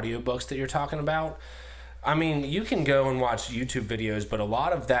audiobooks that you're talking about. I mean, you can go and watch YouTube videos, but a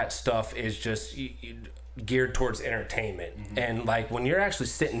lot of that stuff is just geared towards entertainment. Mm-hmm. And, like, when you're actually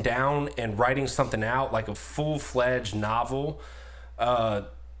sitting down and writing something out, like a full-fledged novel,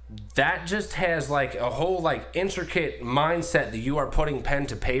 that just has, like, a whole, like, intricate mindset that you are putting pen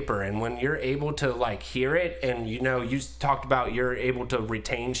to paper. And when you're able to, like, hear it, and, you know, you talked about you're able to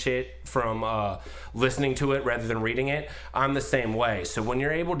retain shit from listening to it rather than reading it. I'm the same way. So when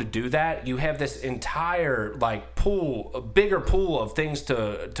you're able to do that, you have this entire, like, pool, a bigger pool of things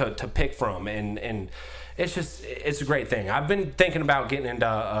to pick from. And it's just, it's a great thing. I've been thinking about getting into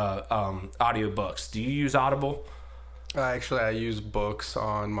audiobooks. Do you use Audible? Actually, I use books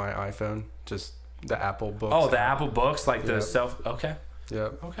on my iPhone, just the Apple books. Oh, the Apple books, like the okay.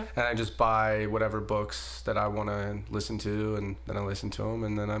 Yep. Okay. And I just buy whatever books that I want to listen to, and then I listen to them,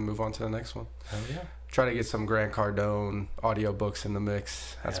 and then I move on to the next one. Oh yeah. Try to get some Grant Cardone audiobooks in the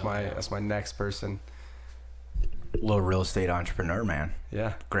mix. That's my next person. Little real estate entrepreneur, man.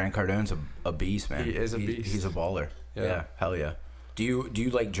 Yeah. Grant Cardone's a beast, man. He is a beast. He's a baller. Yeah. Hell yeah. Do you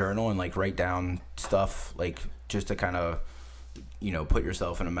like journal and like write down stuff, like just to kind of, you know, put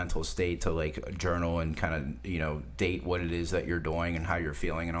yourself in a mental state to like journal and kind of, you know, date what it is that you're doing and how you're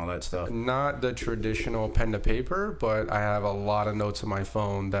feeling and all that stuff? Not the traditional pen to paper, but I have a lot of notes on my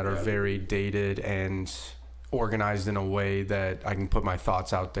phone that are very dated and organized in a way that I can put my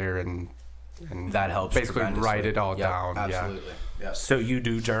thoughts out there and that helps basically write it all down. Absolutely. Yeah. So you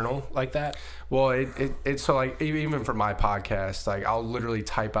do journal like that? Well, it's so like even for my podcast, like I'll literally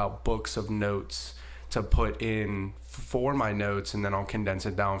type out books of notes to put in for my notes, and then I'll condense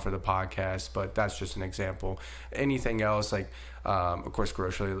it down for the podcast. But that's just an example. Anything else, like of course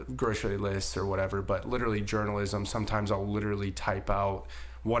grocery lists or whatever, but literally journalism, sometimes I'll literally type out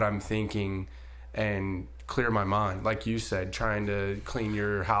what I'm thinking and clear my mind. Like you said, trying to clean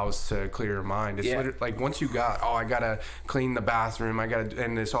your house to clear your mind. It's literally, like once you got, I gotta clean the bathroom,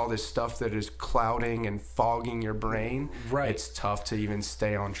 and there's all this stuff that is clouding and fogging your brain. Right. It's tough to even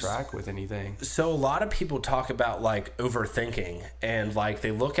stay on track with anything. So a lot of people talk about like overthinking, and like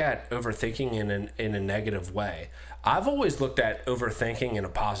they look at overthinking in a negative way. I've always looked at overthinking in a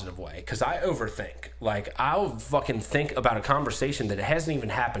positive way, because I overthink. Like, I'll fucking think about a conversation that hasn't even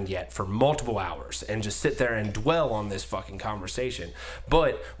happened yet for multiple hours and just sit there and dwell on this fucking conversation.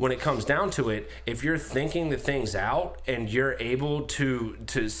 But when it comes down to it, if you're thinking the things out and you're able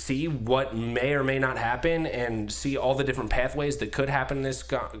to see what may or may not happen and see all the different pathways that could happen in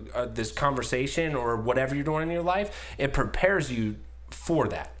this conversation or whatever you're doing in your life, it prepares you for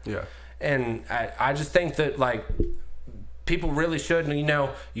that. Yeah. And I just think that, like, people really should, you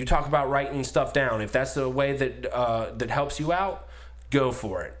know, you talk about writing stuff down. If that's the way that helps you out, go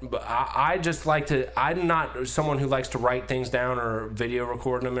for it. But I just like to, I'm not someone who likes to write things down or video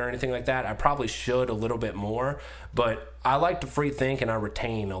record them or anything like that. I probably should a little bit more, but I like to free think, and I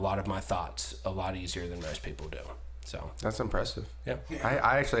retain a lot of my thoughts a lot easier than most people do. So that's impressive. Yeah.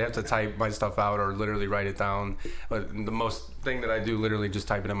 I actually have to type my stuff out or literally write it down. But the most thing that I do, literally just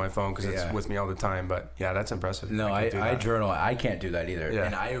type it in my phone because it's with me all the time. But yeah, that's impressive. No, I journal. I can't do that either. Yeah.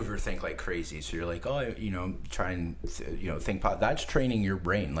 And I overthink like crazy. So you're like, oh, you know, try and, you know, think. That's training your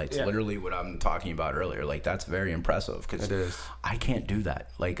brain. Like, it's literally what I'm talking about earlier. Like, that's very impressive, because it is. I can't do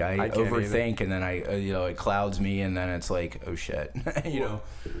that. Like, I overthink, and then you know, it clouds me, and then it's like, oh shit, you know.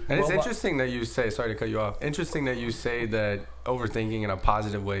 And it's interesting that you say, sorry to cut you off. Interesting that you say that overthinking in a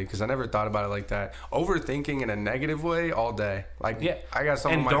positive way, because I never thought about it like that. Overthinking in a negative way all day. Like, I got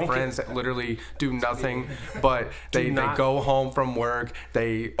some of my friends that literally do nothing, but they go home from work,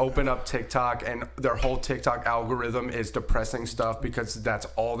 they open up TikTok, and their whole TikTok algorithm is depressing stuff because that's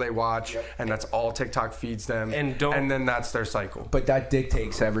all they watch, and that's all TikTok feeds them, and then that's their cycle. But that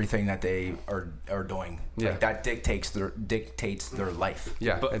dictates everything that they are doing. Yeah. Like, that dictates their life.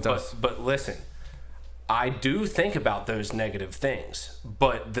 Yeah, it does. But listen, I do think about those negative things,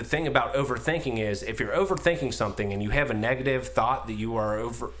 but the thing about overthinking is, if you're overthinking something and you have a negative thought that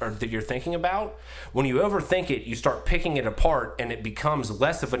that you're thinking about, when you overthink it, you start picking it apart, and it becomes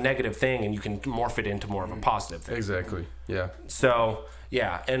less of a negative thing, and you can morph it into more of a positive thing. Exactly. Yeah. So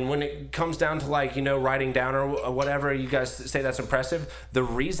Yeah, and when it comes down to like, you know, writing down or whatever, you guys say that's impressive. The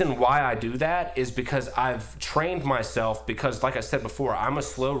reason why I do that is because I've trained myself because, like I said before, I'm a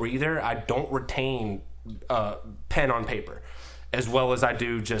slow reader. I don't retain pen on paper as well as I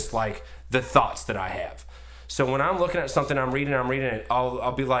do just like the thoughts that I have. So when I'm looking at something, I'm reading it,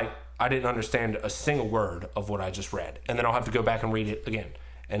 I'll be like, I didn't understand a single word of what I just read. And then I'll have to go back and read it again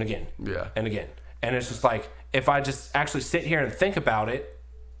and again and again. And it's just like, if I just actually sit here and think about it,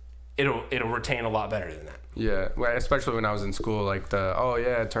 it'll retain a lot better than that. Yeah, well, especially when I was in school, like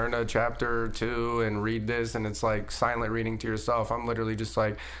turn to chapter 2 and read this, and it's like silent reading to yourself. I'm literally just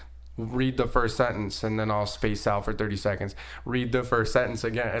like, read the first sentence, and then I'll space out for 30 seconds. Read the first sentence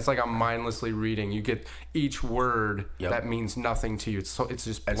again. It's like I'm mindlessly reading. You get each word that means nothing to you. It's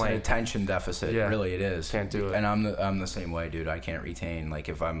just blank. It's an attention deficit. Yeah. Really, it is. Can't do it. And I'm the same way, dude. I can't retain, like,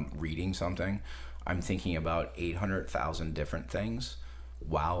 if I'm reading something, I'm thinking about 800,000 different things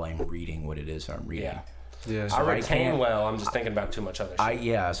while I'm reading what it is I'm reading. Yeah. So I retain well. I'm just thinking about too much other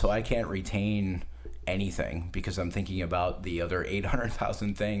shit. So I can't retain anything because I'm thinking about the other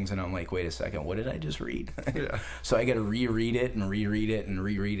 800,000 things, and I'm like, wait a second, what did I just read? So I got to reread it and reread it and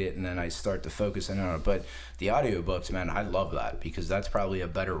reread it, and then I start to focus in on it. But the audiobooks, man, I love that because that's probably a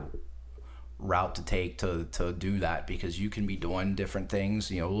better route to take to do that, because you can be doing different things,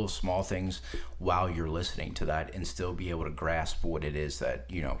 you know, little small things while you're listening to that and still be able to grasp what it is that,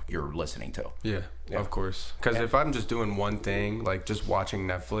 you know, you're listening to. Yeah. Of course. Because if I'm just doing one thing, like just watching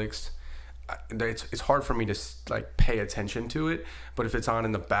Netflix, it's hard for me to like pay attention to it. But if it's on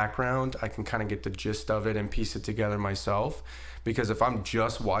in the background, I can kind of get the gist of it and piece it together myself. Because if I'm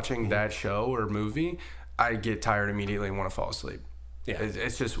just watching that show or movie, I get tired immediately and want to fall asleep. Yeah,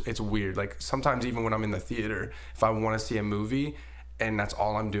 it's weird. Like sometimes even when I'm in the theater, if I want to see a movie and that's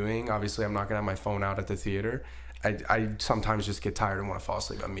all I'm doing, obviously I'm not gonna have my phone out at the theater. I sometimes just get tired and want to fall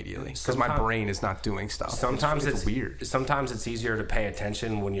asleep immediately because my brain is not doing stuff. Sometimes it's weird. Sometimes it's easier to pay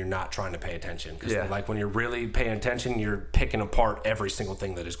attention when you're not trying to pay attention. Because like when you're really paying attention, you're picking apart every single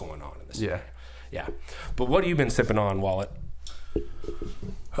thing that is going on in this. Yeah. But what have you been sipping on, Wallet?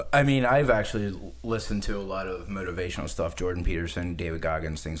 I mean, I've actually listened to a lot of motivational stuff, Jordan Peterson, David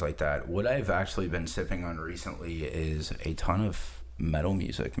Goggins, things like that. What I've actually been sipping on recently is a ton of metal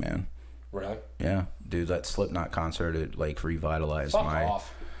music, man. Really? Yeah. Dude, that Slipknot concert, it like revitalized Fuck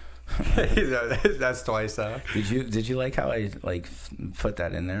off. That's twice, huh? Did you like how I like put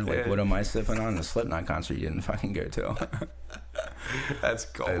that in there? Like, what am I sipping on? The Slipknot concert you didn't fucking go to. That's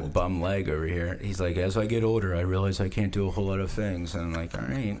cold. Bum leg over here. He's like, as I get older, I realize I can't do a whole lot of things. And I'm like, all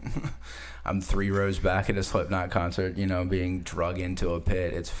right. I'm 3 rows back at a Slipknot concert, you know, being drug into a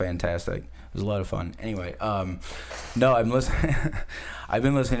pit. It's fantastic. It was a lot of fun. Anyway, no, I'm listening. I've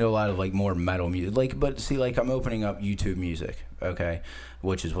been listening to a lot of like more metal music. Like, but see, like I'm opening up YouTube Music, okay,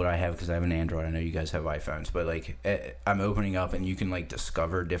 which is what I have because I have an Android. I know you guys have iPhones, but like I'm opening up and you can like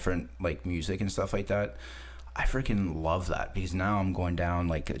discover different like music and stuff like that. I freaking love that because now I'm going down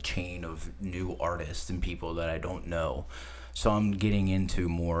like a chain of new artists and people that I don't know. So I'm getting into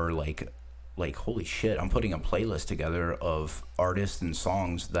more like holy shit, I'm putting a playlist together of artists and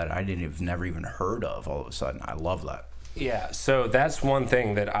songs that I never even heard of all of a sudden. I love that. Yeah, so that's one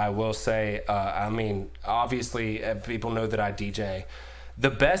thing that I will say. I mean, obviously, people know that I DJ. The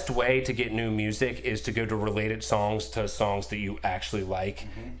best way to get new music is to go to related songs to songs that you actually like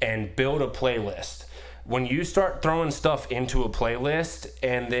and build a playlist. When you start throwing stuff into a playlist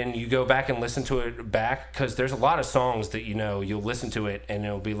and then you go back and listen to it back, because there's a lot of songs that, you know, you'll listen to it and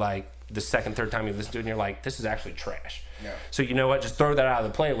it'll be like the second, third time you listen to it and you're like, this is actually trash. Yeah. So you know what? Just throw that out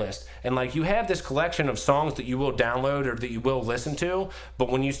of the playlist. And like you have this collection of songs that you will download or that you will listen to,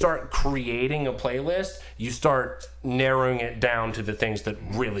 but when you start creating a playlist, you start narrowing it down to the things that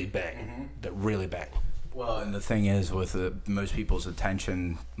really bang, that really bang. Well, and the thing is with most people's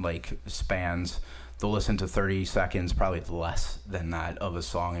attention like spans, they'll listen to 30 seconds, probably less than that, of a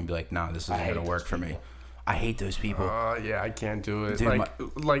song and be like, nah, this isn't going to work for me. I hate those people. Yeah, I can't do it. Dude,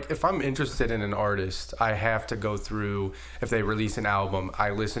 like if I'm interested in an artist, I have to go through, if they release an album, I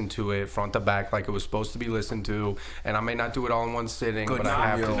listen to it front to back like it was supposed to be listened to, and I may not do it all in one sitting, but I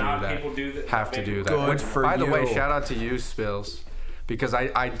have to do that. People do that. Have to do that. Good Which, for by the you. way, shout out to you, Spills, because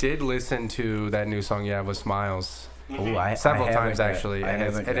I did listen to that new song you have with Smiles Ooh, several I times yet. actually, I and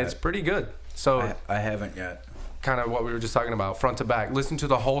haven't it's yet. pretty good. So I haven't yet. kind of what we were just talking about, front to back. Listen to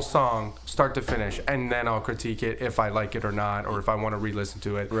the whole song, start to finish, and then I'll critique it if I like it or not, or if I want to re-listen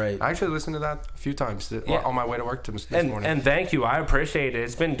to it. Right. I actually listened to that a few times on my way to work this morning. And thank you, I appreciate it.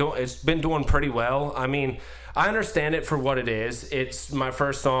 It's been doing pretty well. I mean, I understand it for what it is. It's my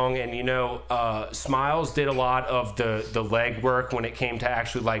first song, and Smiles did a lot of the legwork when it came to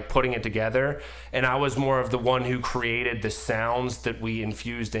actually like putting it together, and I was more of the one who created the sounds that we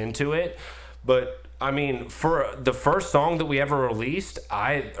infused into it. But I mean, for the first song that we ever released,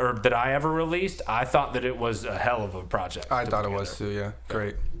 I thought that it was a hell of a project. I thought it was too. Yeah,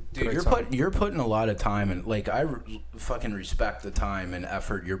 great. Dude, you're putting a lot of time, and like fucking respect the time and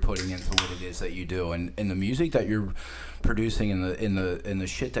effort you're putting into what it is that you do, and the music that you're producing and the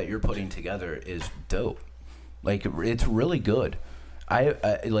shit that you're putting together is dope. Like, it's really good.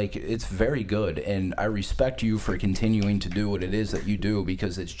 I like, it's very good, and I respect you for continuing to do what it is that you do,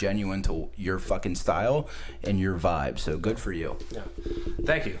 because it's genuine to your fucking style and your vibe. So good for you. Yeah.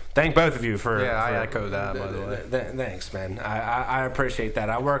 Thank you. Thank both of you for. Yeah, I echo that, by the way. Thanks, man. I appreciate that.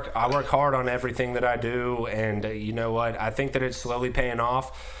 I work hard on everything that I do, and you know what? I think that it's slowly paying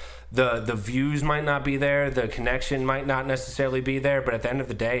off. The views might not be there, the connection might not necessarily be there, but at the end of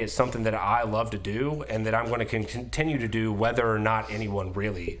the day, it's something that I love to do and that I'm going to continue to do whether or not anyone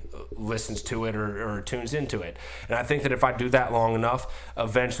really listens to it or tunes into it. And I think that if I do that long enough,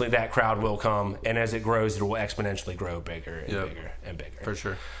 eventually that crowd will come, and as it grows, it will exponentially grow bigger and bigger and bigger. For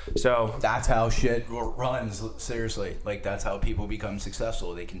sure. So that's how shit runs, seriously. Like, that's how people become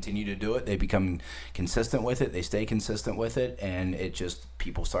successful. They continue to do it, they become consistent with it, they stay consistent with it, and it just,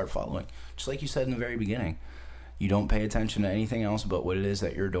 people start following. Just like you said in the very beginning, you don't pay attention to anything else but what it is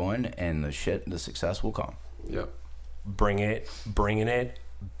that you're doing, and the success will come. Yep. Bringing it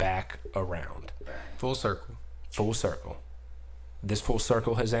back around. Full circle. Full circle. This full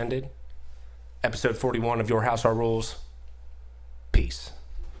circle has ended. Episode 41 of Your House, Our Rules. Peace.